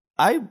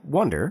 I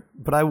wonder,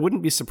 but I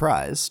wouldn't be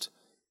surprised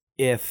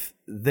if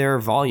their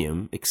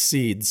volume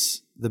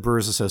exceeds the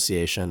Brewers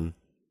Association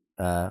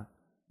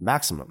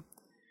maximum.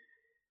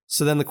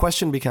 So then the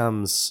question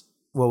becomes,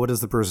 well, what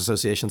does the Brewers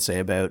Association say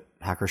about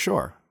Hacker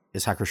Shore?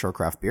 Is Hacker Shore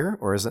craft beer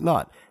or is it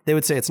not? They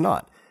would say it's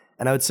not.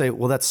 And I would say,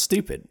 well, that's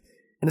stupid.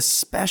 And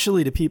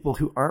especially to people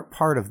who aren't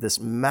part of this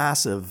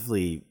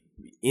massively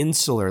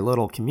insular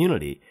little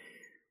community,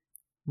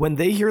 when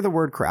they hear the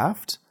word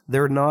craft,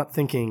 they're not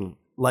thinking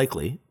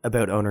likely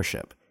about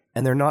ownership.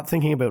 And they're not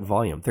thinking about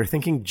volume. They're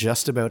thinking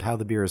just about how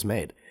the beer is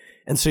made.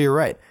 And so you're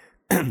right.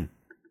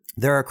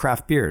 There are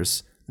craft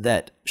beers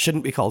that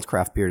shouldn't be called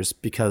craft beers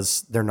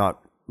because they're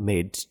not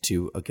made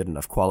to a good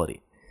enough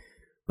quality.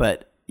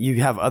 But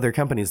you have other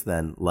companies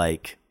then,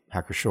 like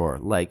Hacker Shore,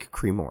 like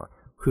Creemore,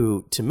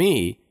 who, to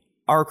me,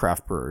 are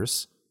craft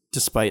brewers,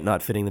 despite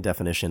not fitting the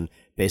definition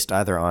based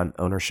either on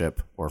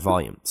ownership or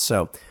volume.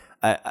 So,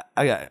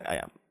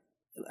 I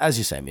as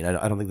you say, I mean,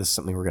 I don't think this is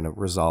something we're going to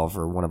resolve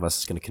or one of us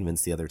is going to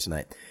convince the other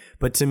tonight.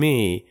 But to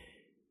me,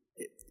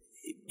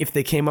 if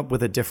they came up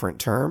with a different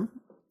term,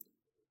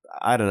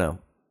 I don't know,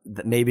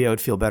 maybe I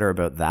would feel better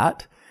about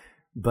that.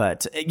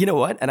 But you know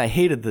what? And I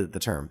hated the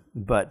term,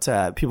 but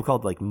people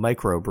called it like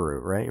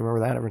microbrew, right? You remember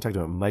that? Everyone talked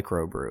about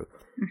microbrew.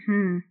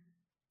 Mm-hmm.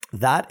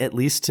 That, at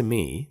least to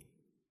me,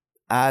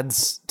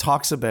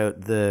 talks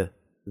about the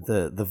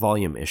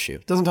volume issue.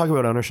 Doesn't talk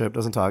about ownership,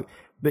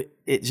 but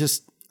it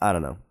just, I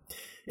don't know.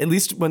 At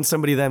least when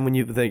somebody then, when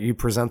you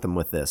present them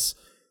with this,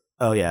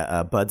 oh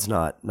yeah, Bud's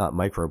not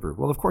microbrew.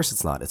 Well, of course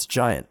it's not. It's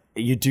giant.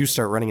 You do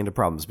start running into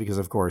problems because,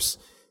 of course,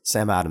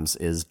 Sam Adams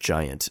is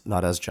giant.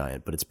 Not as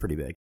giant, but it's pretty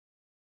big.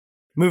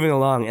 Moving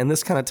along, and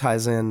this kind of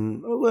ties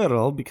in a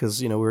little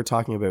because, we were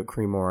talking about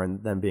Creemore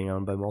and them being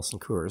owned by Molson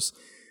Coors.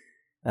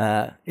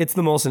 It's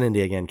the Molson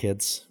Indy again,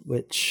 kids,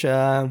 which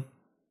I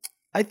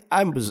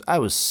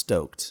was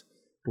stoked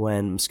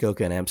when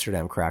Muskoka and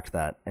Amsterdam cracked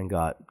that and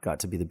got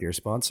to be the beer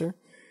sponsor.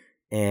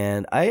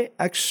 And I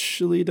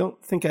actually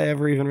don't think I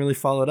ever even really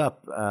followed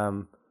up.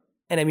 And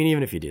I mean,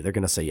 even if you do, they're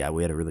going to say, yeah,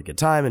 we had a really good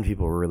time and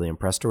people were really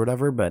impressed or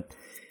whatever. But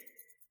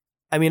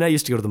I mean, I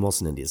used to go to the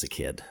Molson Indy as a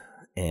kid.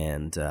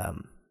 And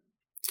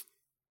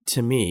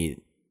to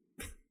me,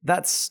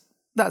 that's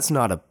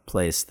not a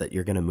place that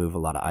you're going to move a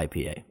lot of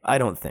IPA. I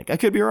don't think. I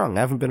could be wrong.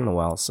 I haven't been in a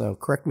while, so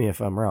correct me if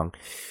I'm wrong.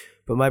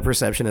 But my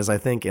perception is I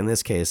think in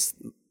this case,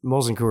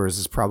 Molson Coors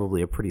is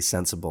probably a pretty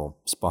sensible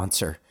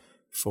sponsor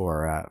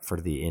for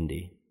the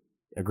Indy.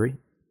 Agree?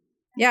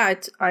 Yeah,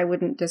 I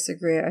wouldn't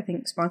disagree. I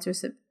think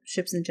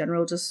sponsorships in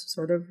general just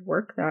sort of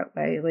work that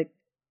way. Like,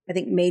 I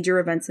think major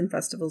events and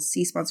festivals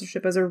see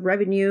sponsorship as a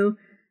revenue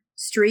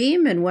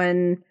stream, and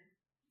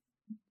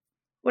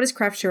what is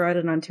craft share out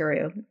in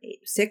Ontario?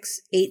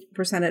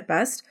 8% at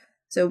best.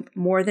 So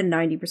more than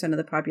 90% of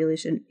the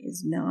population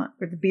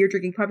or the beer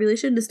drinking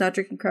population is not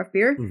drinking craft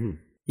beer. Mm-hmm.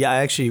 Yeah, I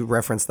actually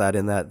referenced that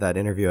in that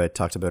interview I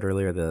talked about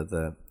earlier,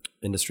 the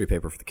industry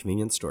paper for the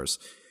convenience stores.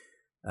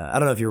 I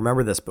don't know if you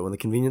remember this, but when the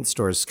convenience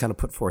stores kind of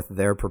put forth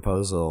their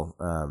proposal,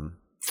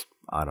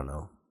 I don't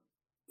know,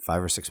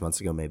 5 or 6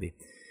 months ago maybe,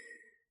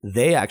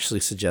 they actually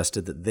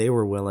suggested that they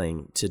were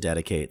willing to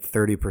dedicate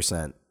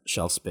 30%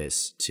 shelf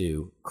space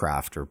to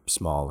craft or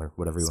small or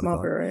whatever you want to call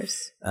it.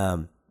 Small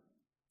brewers.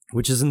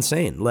 Which is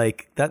insane.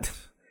 Like that,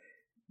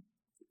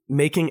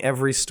 making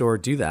every store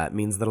do that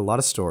means that a lot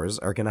of stores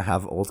are going to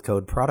have old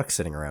code products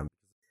sitting around.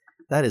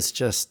 That is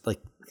just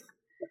like,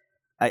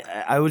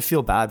 I would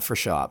feel bad for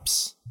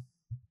shops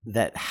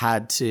that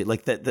had to,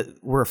 like, that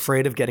were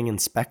afraid of getting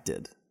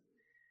inspected.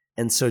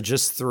 And so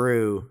just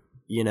through,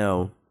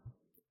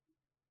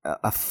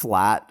 a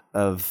flat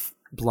of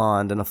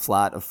blonde and a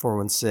flat of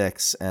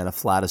 416 and a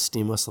flat of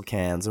steam whistle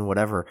cans and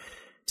whatever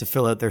to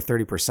fill out their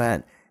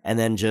 30%. And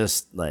then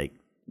just like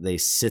they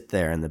sit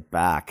there in the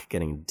back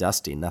getting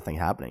dusty, nothing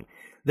happening.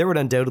 There would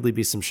undoubtedly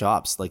be some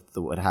shops like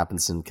what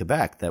happens in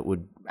Quebec that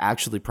would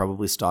actually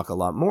probably stock a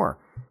lot more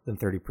than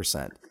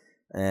 30%.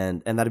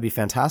 And that'd be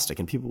fantastic.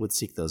 And people would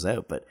seek those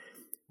out. But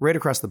right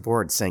across the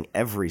board saying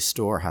every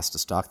store has to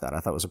stock that, I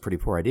thought was a pretty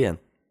poor idea.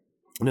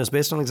 And it was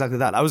based on exactly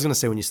that. I was going to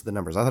say when you said the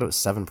numbers, I thought it was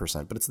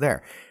 7%, but it's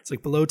there. It's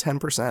like below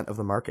 10% of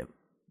the market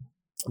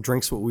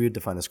drinks what we would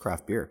define as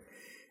craft beer.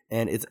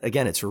 And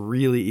it's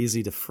really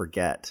easy to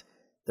forget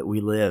that we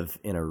live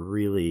in a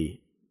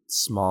really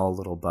small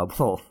little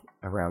bubble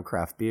around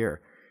craft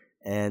beer.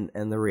 And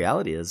the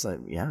reality is, a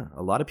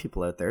lot of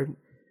people out there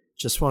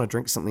just want to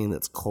drink something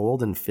that's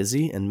cold and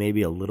fizzy and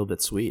maybe a little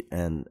bit sweet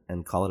and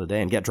call it a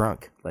day and get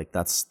drunk. Like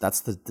that's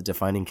the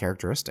defining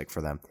characteristic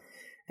for them.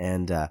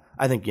 And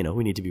I think,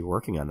 we need to be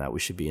working on that. We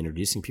should be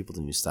introducing people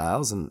to new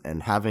styles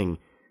and having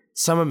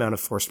some amount of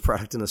forced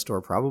product in a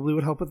store probably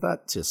would help with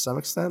that to some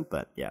extent.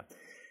 But yeah,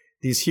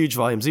 these huge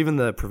volumes, even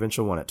the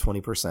provincial one at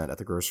 20% at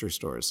the grocery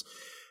stores,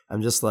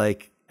 I'm just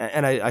like,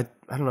 and I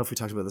don't know if we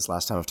talked about this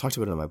last time. I've talked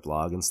about it on my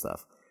blog and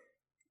stuff.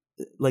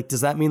 Like,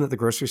 does that mean that the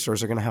grocery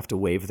stores are going to have to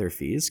waive their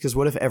fees? Because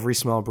what if every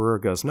small brewer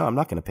goes, no, I'm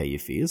not going to pay you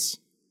fees?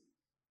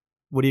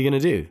 What are you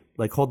going to do?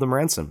 Like, hold them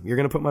ransom. You're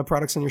going to put my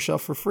products on your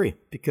shelf for free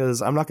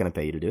because I'm not going to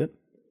pay you to do it.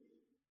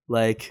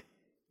 Like,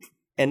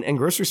 and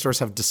grocery stores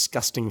have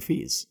disgusting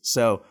fees.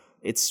 So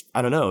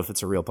I don't know if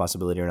it's a real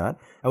possibility or not.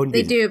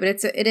 They do,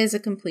 but it is a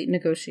complete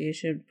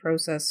negotiation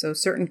process. So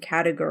certain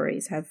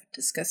categories have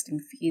disgusting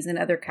fees, and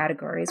other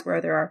categories where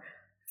there are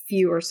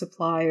fewer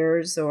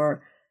suppliers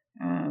or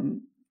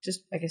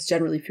just, I guess,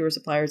 generally fewer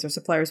suppliers or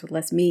suppliers with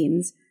less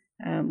means,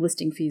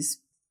 listing fees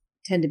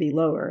tend to be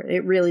lower.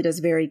 It really does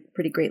vary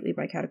pretty greatly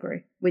by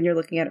category when you're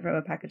looking at it from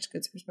a packaged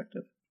goods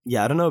perspective.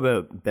 Yeah, I don't know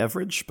about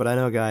beverage, but I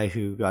know a guy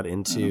who got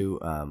into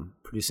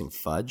producing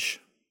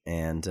fudge,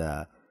 and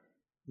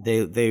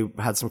they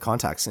had some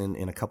contacts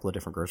in a couple of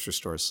different grocery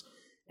stores.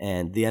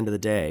 And at the end of the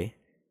day,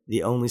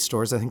 the only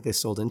stores I think they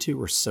sold into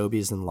were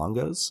Sobeys and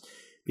Longo's,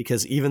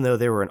 because even though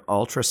they were an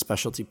ultra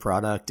specialty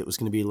product, it was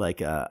going to be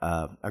like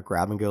a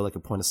grab and go, like a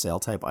point of sale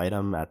type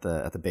item at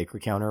the bakery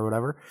counter or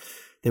whatever.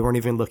 They weren't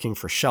even looking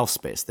for shelf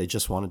space. They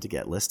just wanted to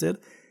get listed.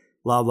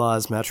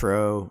 Loblaws,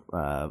 Metro,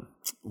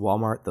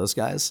 Walmart, those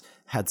guys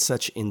had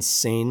such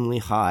insanely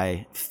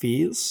high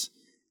fees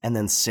and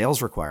then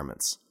sales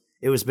requirements.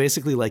 It was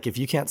basically like, if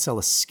you can't sell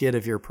a skid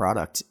of your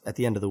product at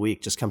the end of the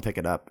week, just come pick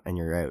it up and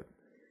you're out.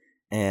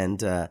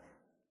 And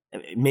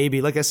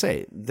maybe, like I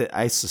say,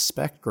 I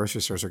suspect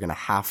grocery stores are going to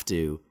have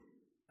to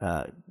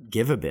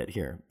give a bit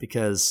here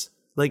because,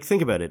 like,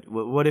 think about it.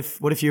 What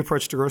if you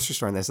approached a grocery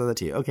store and they said that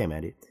to you? Okay,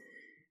 Mandy,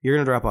 you're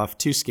going to drop off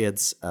 2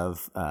 skids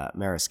of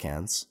Maris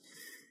cans.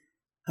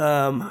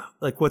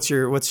 Like, what's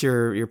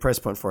your price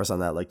point for us on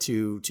that? Like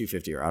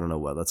 $250, or I don't know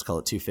what. Let's call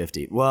it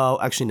 $250. Well,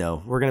 actually,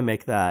 no. We're going to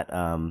make that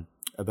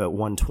about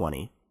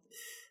 $120.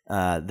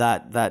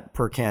 That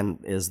per can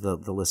is the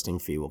listing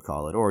fee, we'll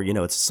call it, or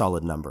it's a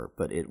solid number,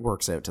 but it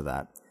works out to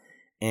that.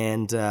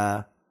 And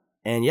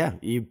yeah,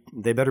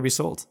 they better be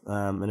sold.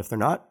 And if they're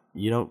not,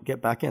 you don't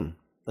get back in.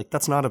 Like,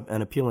 that's not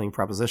an appealing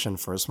proposition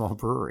for a small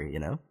brewery,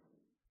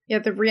 Yeah,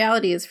 the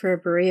reality is for a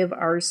brewery of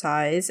our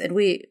size, and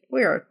we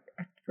are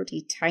a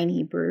pretty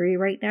tiny brewery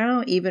right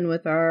now, even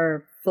with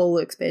our full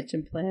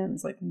expansion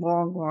plans, like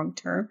long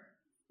term,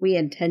 we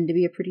intend to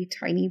be a pretty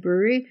tiny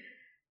brewery.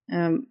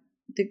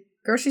 The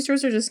grocery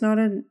stores are just not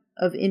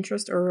of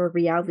interest or a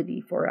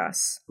reality for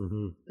us,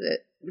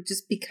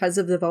 just because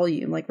of the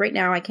volume. Like right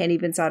now, I can't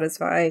even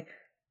satisfy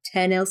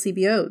 10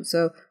 LCBOs.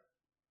 So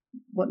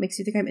what makes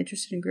you think I'm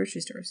interested in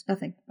grocery stores?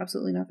 Nothing.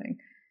 Absolutely nothing.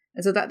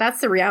 And so that's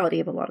the reality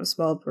of a lot of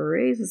small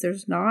breweries, is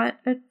there's not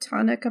a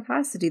ton of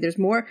capacity. There's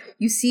more.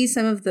 You see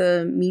some of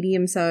the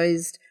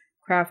medium-sized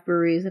craft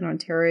breweries in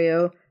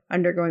Ontario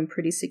undergoing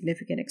pretty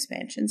significant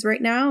expansions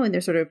right now, and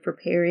they're sort of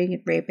preparing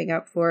and ramping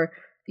up for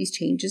these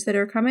changes that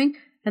are coming.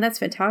 And that's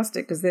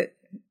fantastic, because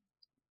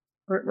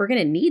we're going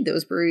to need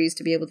those breweries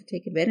to be able to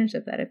take advantage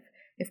of that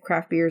if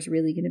craft beer is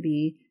really going to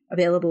be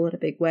available in a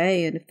big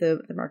way, and if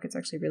the market's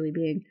actually really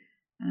being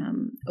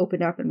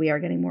opened up and we are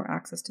getting more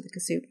access to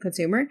the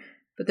consumer.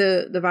 But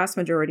the vast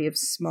majority of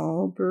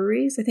small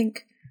breweries, I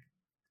think,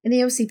 in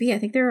the OCB, I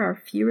think there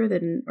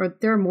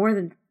are more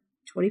than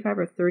 25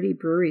 or 30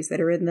 breweries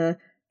that are in the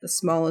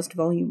smallest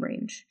volume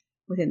range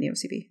within the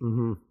OCB.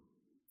 Mm-hmm.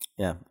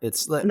 Yeah,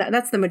 that's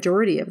the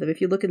majority of them.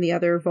 If you look in the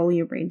other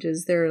volume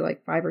ranges, there are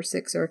like 5 or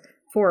 6 or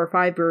 4 or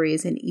 5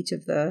 breweries in each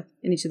of the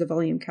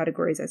volume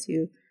categories as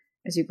you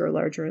grow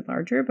larger and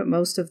larger. But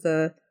most of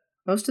the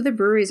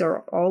breweries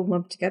are all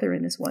lumped together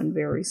in this one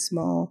very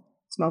small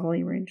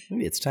volume range.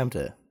 Maybe it's time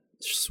to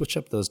switch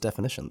up those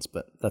definitions,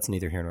 but that's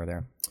neither here nor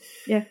there.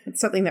 Yeah,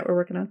 it's something that we're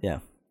working on. Yeah.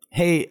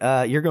 Hey,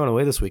 you're going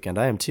away this weekend.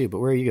 I am too, but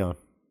where are you going?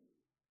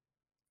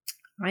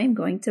 I am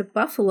going to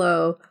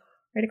Buffalo,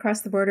 right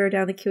across the border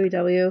down the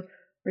QEW.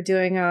 We're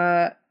doing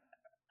an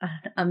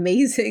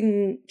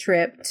amazing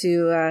trip it's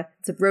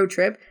a road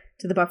trip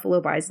to the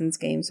Buffalo Bisons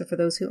game. So for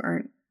those who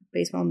aren't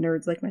baseball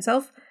nerds like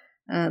myself,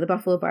 the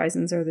Buffalo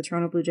Bisons are the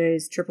Toronto Blue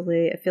Jays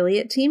AAA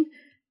affiliate team,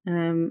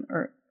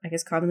 or I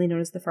guess commonly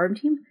known as the farm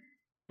team.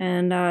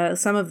 And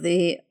some of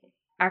the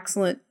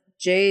excellent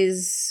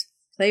Jays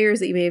players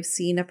that you may have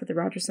seen up at the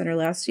Rogers Center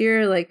last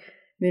year, like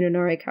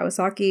Munenori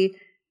Kawasaki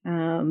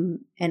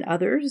and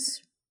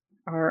others,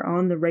 are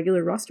on the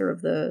regular roster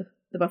of the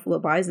Buffalo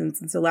Bisons.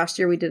 And so last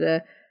year we did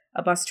a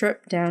bus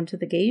trip down to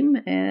the game,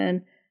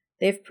 and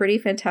they have pretty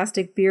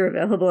fantastic beer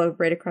available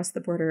right across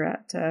the border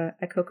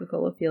at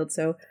Coca-Cola Field.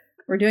 So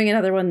we're doing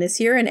another one this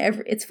year, and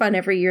it's fun.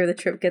 Every year the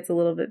trip gets a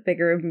little bit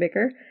bigger and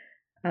bigger.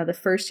 The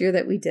first year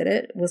that we did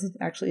it wasn't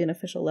actually an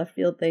official left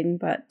field thing,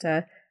 but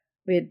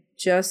we had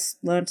just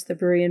launched the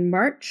brewery in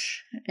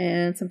March,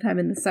 and sometime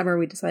in the summer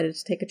we decided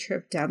to take a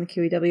trip down the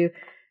QEW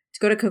to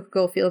go to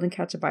Coca-Cola Field and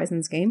catch a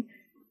Bisons game.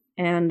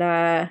 And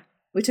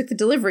we took the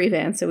delivery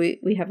van, so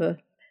we have a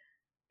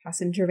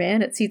passenger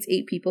van. It seats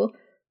 8 people.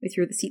 We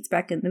threw the seats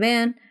back in the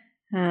van,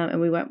 and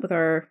we went with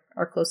our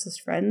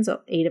closest friends.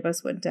 8 of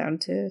us went down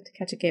to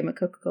catch a game at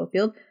Coca-Cola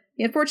Field.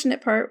 The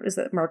unfortunate part was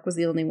that Mark was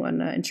the only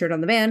one insured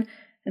on the van,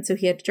 and so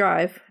he had to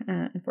drive.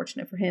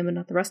 Unfortunate for him and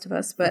not the rest of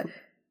us, but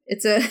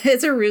it's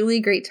a really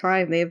great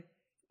time. They have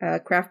a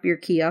craft beer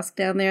kiosk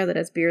down there that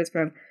has beers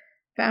from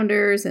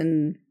Founders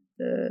and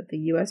the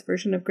U.S.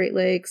 version of Great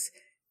Lakes,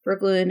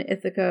 Brooklyn,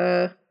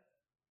 Ithaca,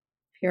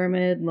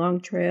 Pyramid,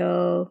 Long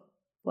Trail,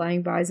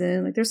 Flying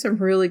Bison. Like, there's some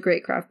really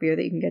great craft beer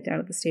that you can get down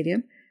at the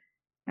stadium.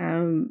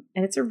 And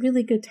it's a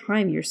really good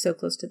time. You're so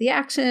close to the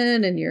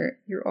action, and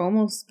you're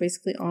almost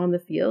basically on the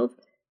field.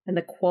 And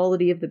the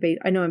quality of the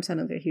I know I'm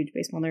sounding like a huge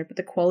baseball nerd, but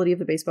the quality of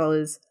the baseball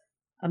is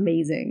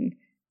amazing.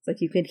 It's like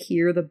you can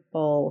hear the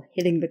ball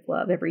hitting the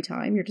glove every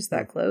time. You're just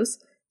that close.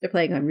 They're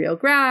playing on real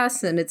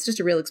grass, and it's just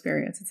a real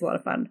experience. It's a lot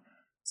of fun.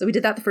 So we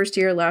did that the first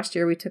year. Last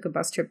year we took a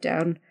bus trip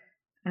down.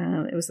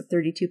 It was a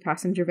 32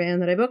 passenger van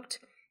that I booked,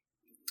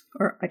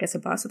 or I guess a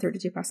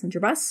 32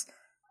 passenger bus.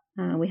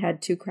 We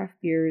had 2 craft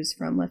beers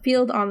from left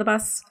field on the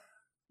bus.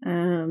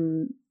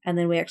 And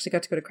then we actually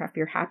got to go to craft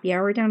beer happy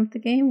hour down at the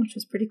game, which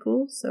was pretty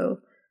cool. So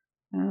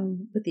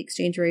with the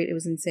exchange rate, it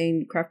was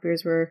insane. Craft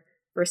beers were,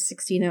 for a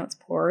 16-ounce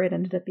pour, it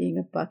ended up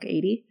being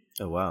 $1.80.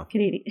 Oh, wow.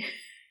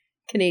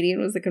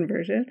 Canadian was the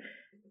conversion,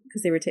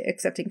 because they were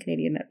accepting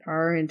Canadian at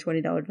par and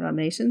 $20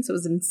 denominations. So it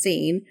was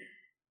insane.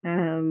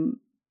 And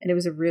it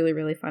was a really,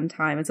 really fun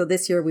time. And so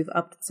this year we've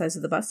upped the size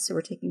of the bus. So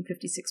we're taking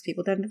 56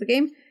 people down to the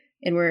game,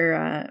 and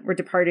we're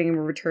departing and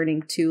we're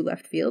returning to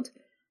left field.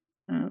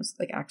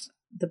 So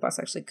the bus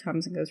actually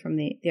comes and goes from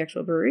the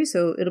actual brewery.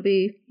 So it'll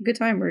be a good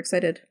time. We're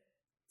excited.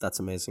 That's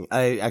amazing.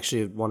 I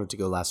actually wanted to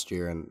go last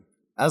year, and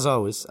as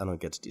always, I don't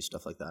get to do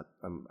stuff like that.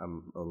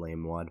 I'm a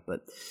lame wad,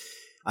 but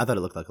I thought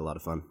it looked like a lot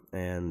of fun.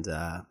 And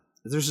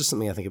there's just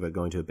something I think about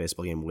going to a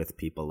baseball game with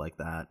people like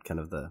that, kind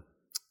of the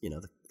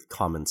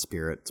common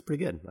spirit. It's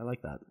pretty good. I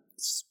like that.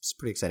 It's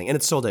pretty exciting. And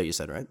it's sold out, you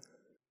said, right?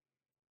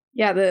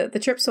 Yeah, the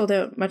trip sold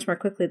out much more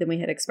quickly than we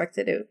had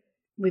expected.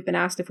 We've been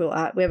asked if we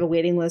have a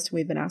waiting list, and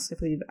we've been asked if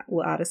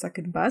we'll add a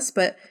second bus.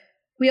 But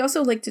we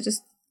also like to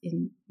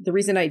the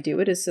reason I do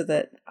it is so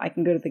that I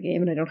can go to the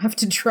game and I don't have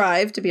to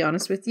drive, to be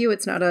honest with you.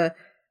 It's not a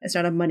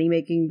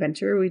money-making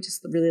venture. We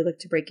just really look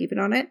to break even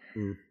on it.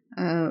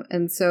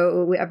 And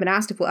so I've been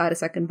asked if we'll add a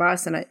second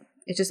bus, and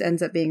it just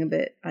ends up being a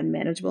bit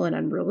unmanageable and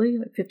unruly.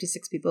 Like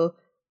 56 people,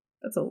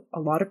 that's a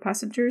lot of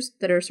passengers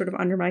that are sort of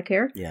under my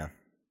care. Yeah.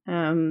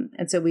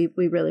 And so we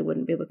really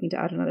wouldn't be looking to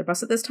add another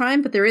bus at this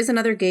time. But there is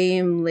another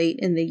game late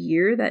in the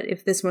year that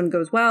if this one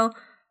goes well,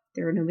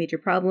 there are no major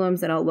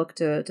problems, then I'll look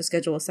to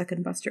schedule a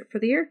second bus trip for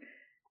the year.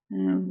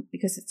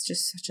 Because it's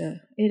just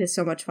it is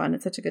so much fun.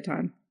 It's such a good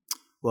time.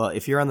 Well,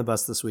 if you're on the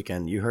bus this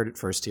weekend, you heard it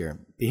first here.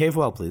 Behave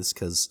well, please,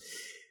 because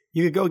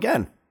you could go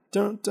again.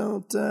 Don't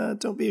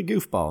be a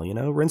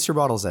goofball. Rinse your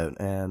bottles out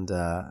and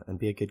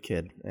be a good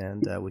kid.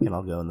 And we can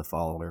all go in the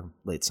fall or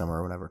late summer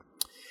or whatever.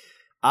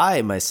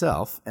 I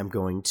myself am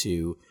going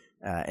to,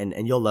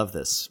 and you'll love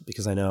this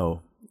because I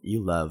know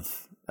you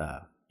love,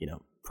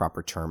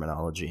 proper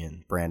terminology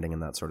and branding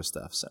and that sort of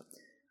stuff. So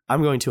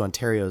I'm going to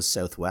Ontario's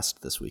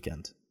Southwest this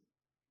weekend.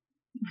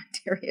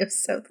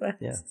 Ontario's Southwest.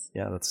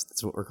 Yeah,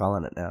 that's what we're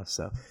calling it now.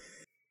 So,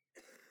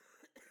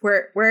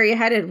 where are you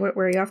headed? Where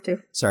are you off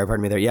to? Sorry,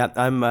 pardon me there. Yeah,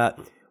 I'm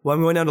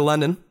going down to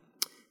London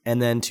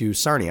and then to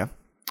Sarnia,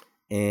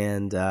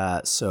 and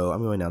so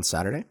I'm going down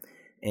Saturday.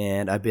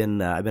 And I've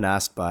been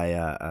asked by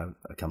a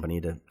company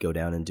to go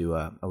down and do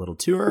a little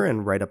tour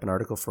and write up an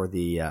article for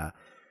the.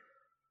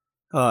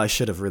 I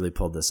should have really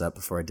pulled this up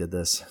before I did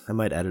this. I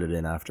might edit it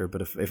in after,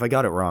 but if I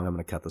got it wrong, I'm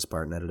going to cut this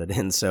part and edit it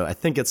in. So I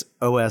think it's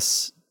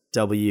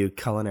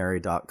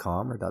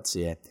oswculinary.com or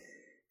 .ca,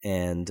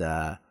 and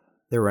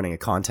they're running a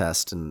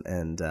contest,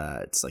 and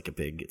it's like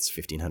it's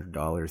 $1,500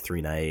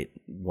 3-night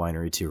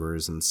winery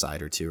tours and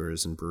cider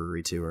tours and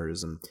brewery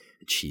tours and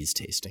cheese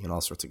tasting and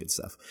all sorts of good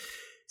stuff.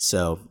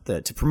 So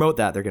to promote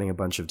that, they're getting a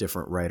bunch of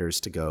different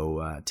writers to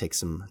go take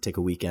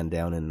a weekend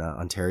down in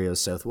Ontario's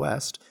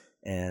Southwest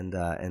and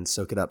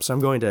soak it up. So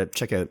I'm going to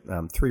check out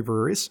 3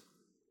 breweries.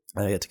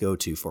 I get to go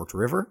to Forked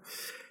River,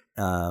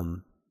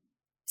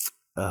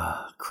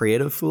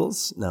 Creative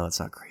Fools. No, it's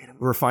not Creative.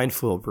 Refined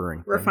Fool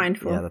Brewing. Refined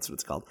Fool. Yeah, that's what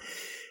it's called.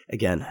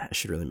 Again, I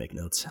should really make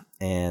notes.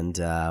 And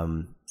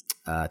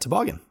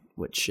Toboggan,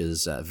 which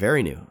is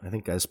very new. I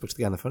think I spoke to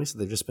the guy on the phone. He said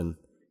they've just been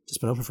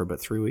open for about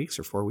 3 weeks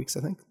or 4 weeks,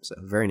 I think. So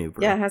very new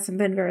brewery. Yeah, it hasn't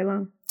been very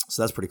long.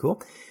 So that's pretty cool.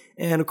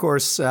 And of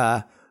course,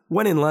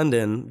 when in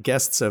London,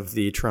 guests of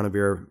the Toronto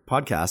Beer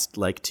Podcast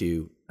like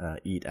to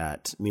eat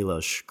at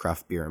Milos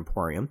Craft Beer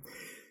Emporium.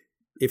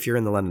 If you're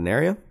in the London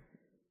area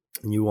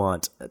and you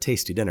want a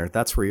tasty dinner,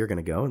 that's where you're going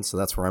to go. And so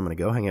that's where I'm going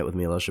to go hang out with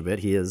Milos a bit.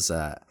 He is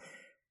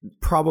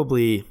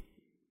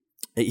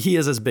he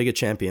is as big a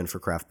champion for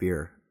craft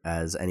beer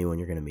as anyone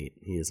you're going to meet.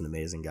 He is an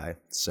amazing guy.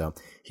 So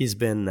he's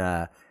been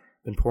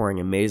pouring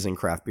amazing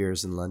craft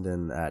beers in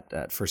London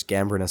at first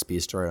Gambrinus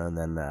Bistro and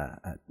then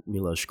at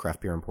Milos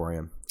Craft Beer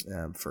Emporium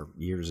for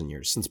years and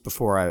years, since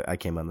before I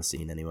came on the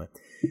scene anyway.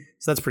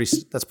 So that's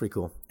pretty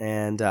cool.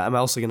 And I'm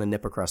also going to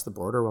nip across the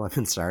border while I'm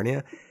in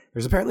Sarnia.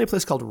 There's apparently a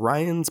place called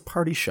Ryan's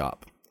Party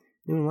Shop.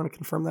 Anyone want to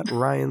confirm that?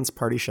 Ryan's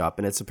Party Shop,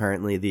 and it's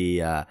apparently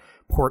the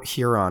Port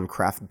Huron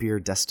craft beer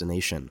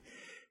destination.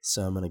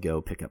 So I'm going to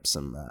go pick up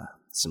some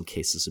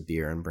cases of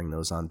beer and bring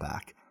those on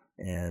back.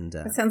 And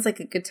that sounds like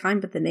a good time,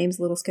 but the name's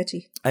a little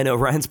sketchy. I know,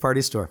 Ryan's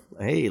Party Store.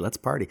 Hey, let's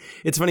party.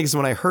 It's funny because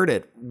when I heard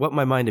it, what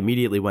my mind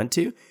immediately went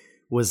to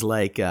was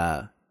like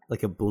a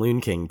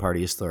Balloon King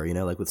party store,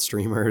 like with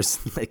streamers,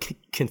 like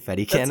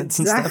confetti cannons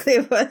and stuff.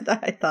 Exactly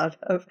what I thought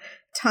of.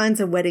 Tons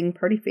of wedding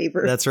party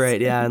favors. That's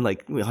right, yeah, and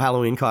like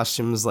Halloween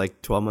costumes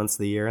like 12 months of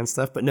the year and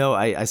stuff. But no,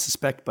 I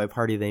suspect by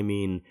party they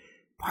mean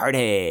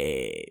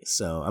party.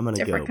 So I'm going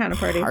to go different kind of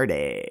party.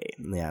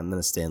 Yeah, I'm going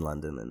to stay in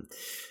London and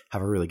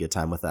have a really good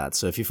time with that.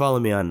 So if you follow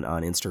me on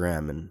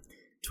Instagram and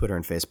Twitter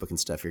and Facebook and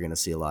stuff, you're going to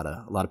see a lot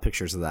of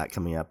pictures of that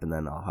coming up, and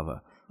then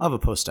I'll have a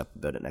post up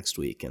about it next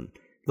week. And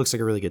it looks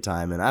like a really good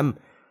time, and I'm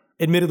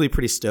admittedly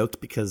pretty stoked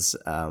because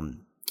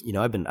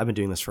I've been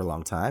doing this for a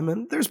long time,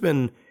 and there's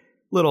been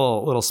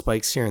little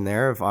spikes here and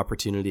there of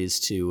opportunities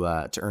to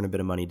earn a bit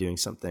of money doing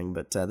something,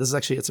 but this is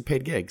actually, it's a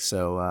paid gig,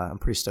 so I'm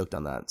pretty stoked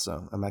on that.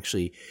 So I'm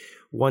actually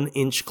 1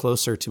 inch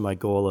closer to my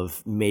goal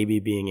of maybe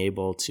being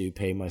able to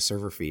pay my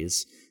server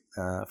fees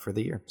for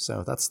the year.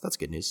 So that's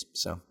good news.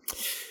 So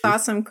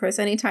awesome, Chris.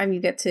 Anytime you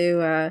get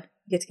to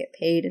get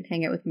paid and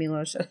hang out with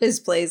Milos at his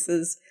place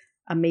is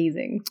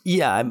amazing.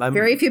 Yeah, I'm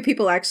very few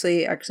people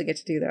actually get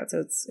to do that, so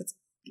it's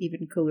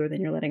even cooler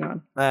than you're letting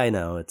on. I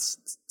know, it's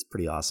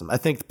pretty awesome. I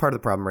think part of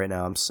the problem right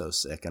now, I'm so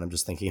sick, and I'm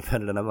just thinking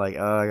about it, and I'm like,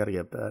 oh, I gotta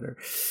get better.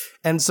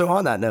 And so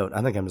on that note,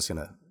 I think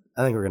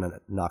we're gonna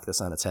knock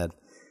this on its head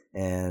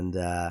and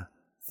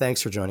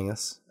thanks for joining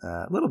us.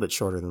 A little bit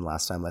shorter than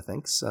last time, I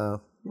think.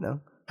 So,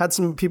 had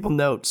some people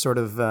note sort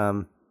of,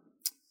 I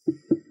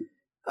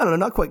don't know,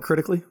 not quite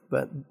critically,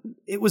 but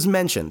it was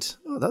mentioned.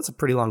 Oh, that's a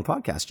pretty long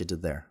podcast you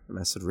did there. And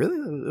I said, really?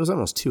 It was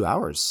almost 2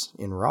 hours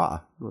in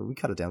raw. Well, we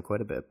cut it down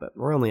quite a bit, but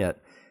we're only at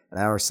an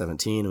hour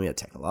 17 and we had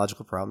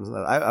technological problems.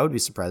 I would be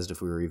surprised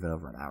if we were even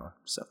over an hour.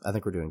 So I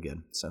think we're doing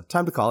good. So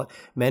time to call it.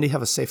 Mandy,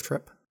 have a safe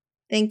trip.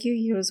 Thank you.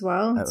 You as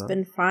well. It's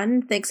been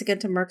fun. Thanks again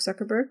to Mark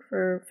Zuckerberg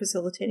for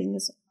facilitating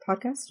this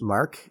podcast.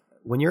 Mark,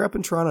 when you're up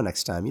in Toronto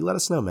next time, you let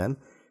us know, man.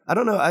 I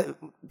don't know.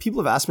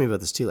 People have asked me about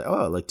this too.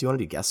 Like, do you want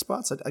to do guest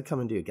spots? I'd come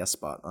and do a guest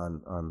spot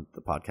on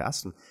the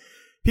podcast. And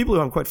people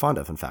who I'm quite fond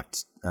of, in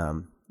fact.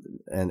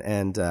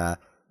 And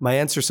my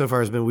answer so far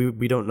has been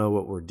we don't know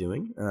what we're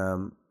doing.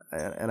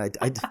 And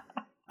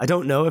I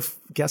don't know if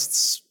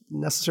guests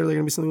necessarily are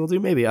going to be something we'll do.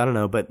 Maybe. I don't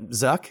know. But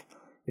Zuck,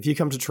 if you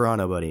come to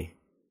Toronto, buddy,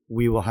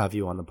 we will have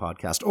you on the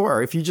podcast.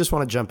 Or if you just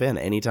want to jump in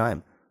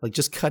anytime, like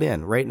just cut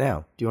in right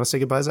now. Do you want to say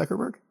goodbye,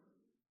 Zuckerberg?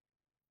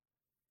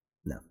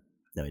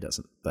 No, he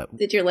doesn't. But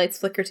did your lights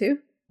flicker too?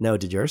 No,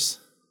 did yours?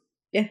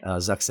 Yeah.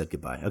 Zuck said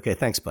goodbye. Okay,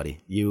 thanks,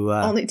 buddy. You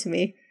only to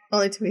me.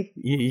 Only to me.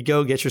 You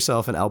go get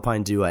yourself an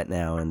Alpine Duet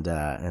now and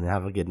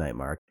have a good night,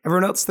 Mark.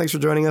 Everyone else, thanks for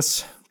joining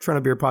us.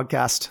 Toronto Beer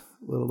Podcast.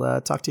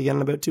 We'll talk to you again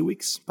in about 2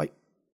 weeks. Bye.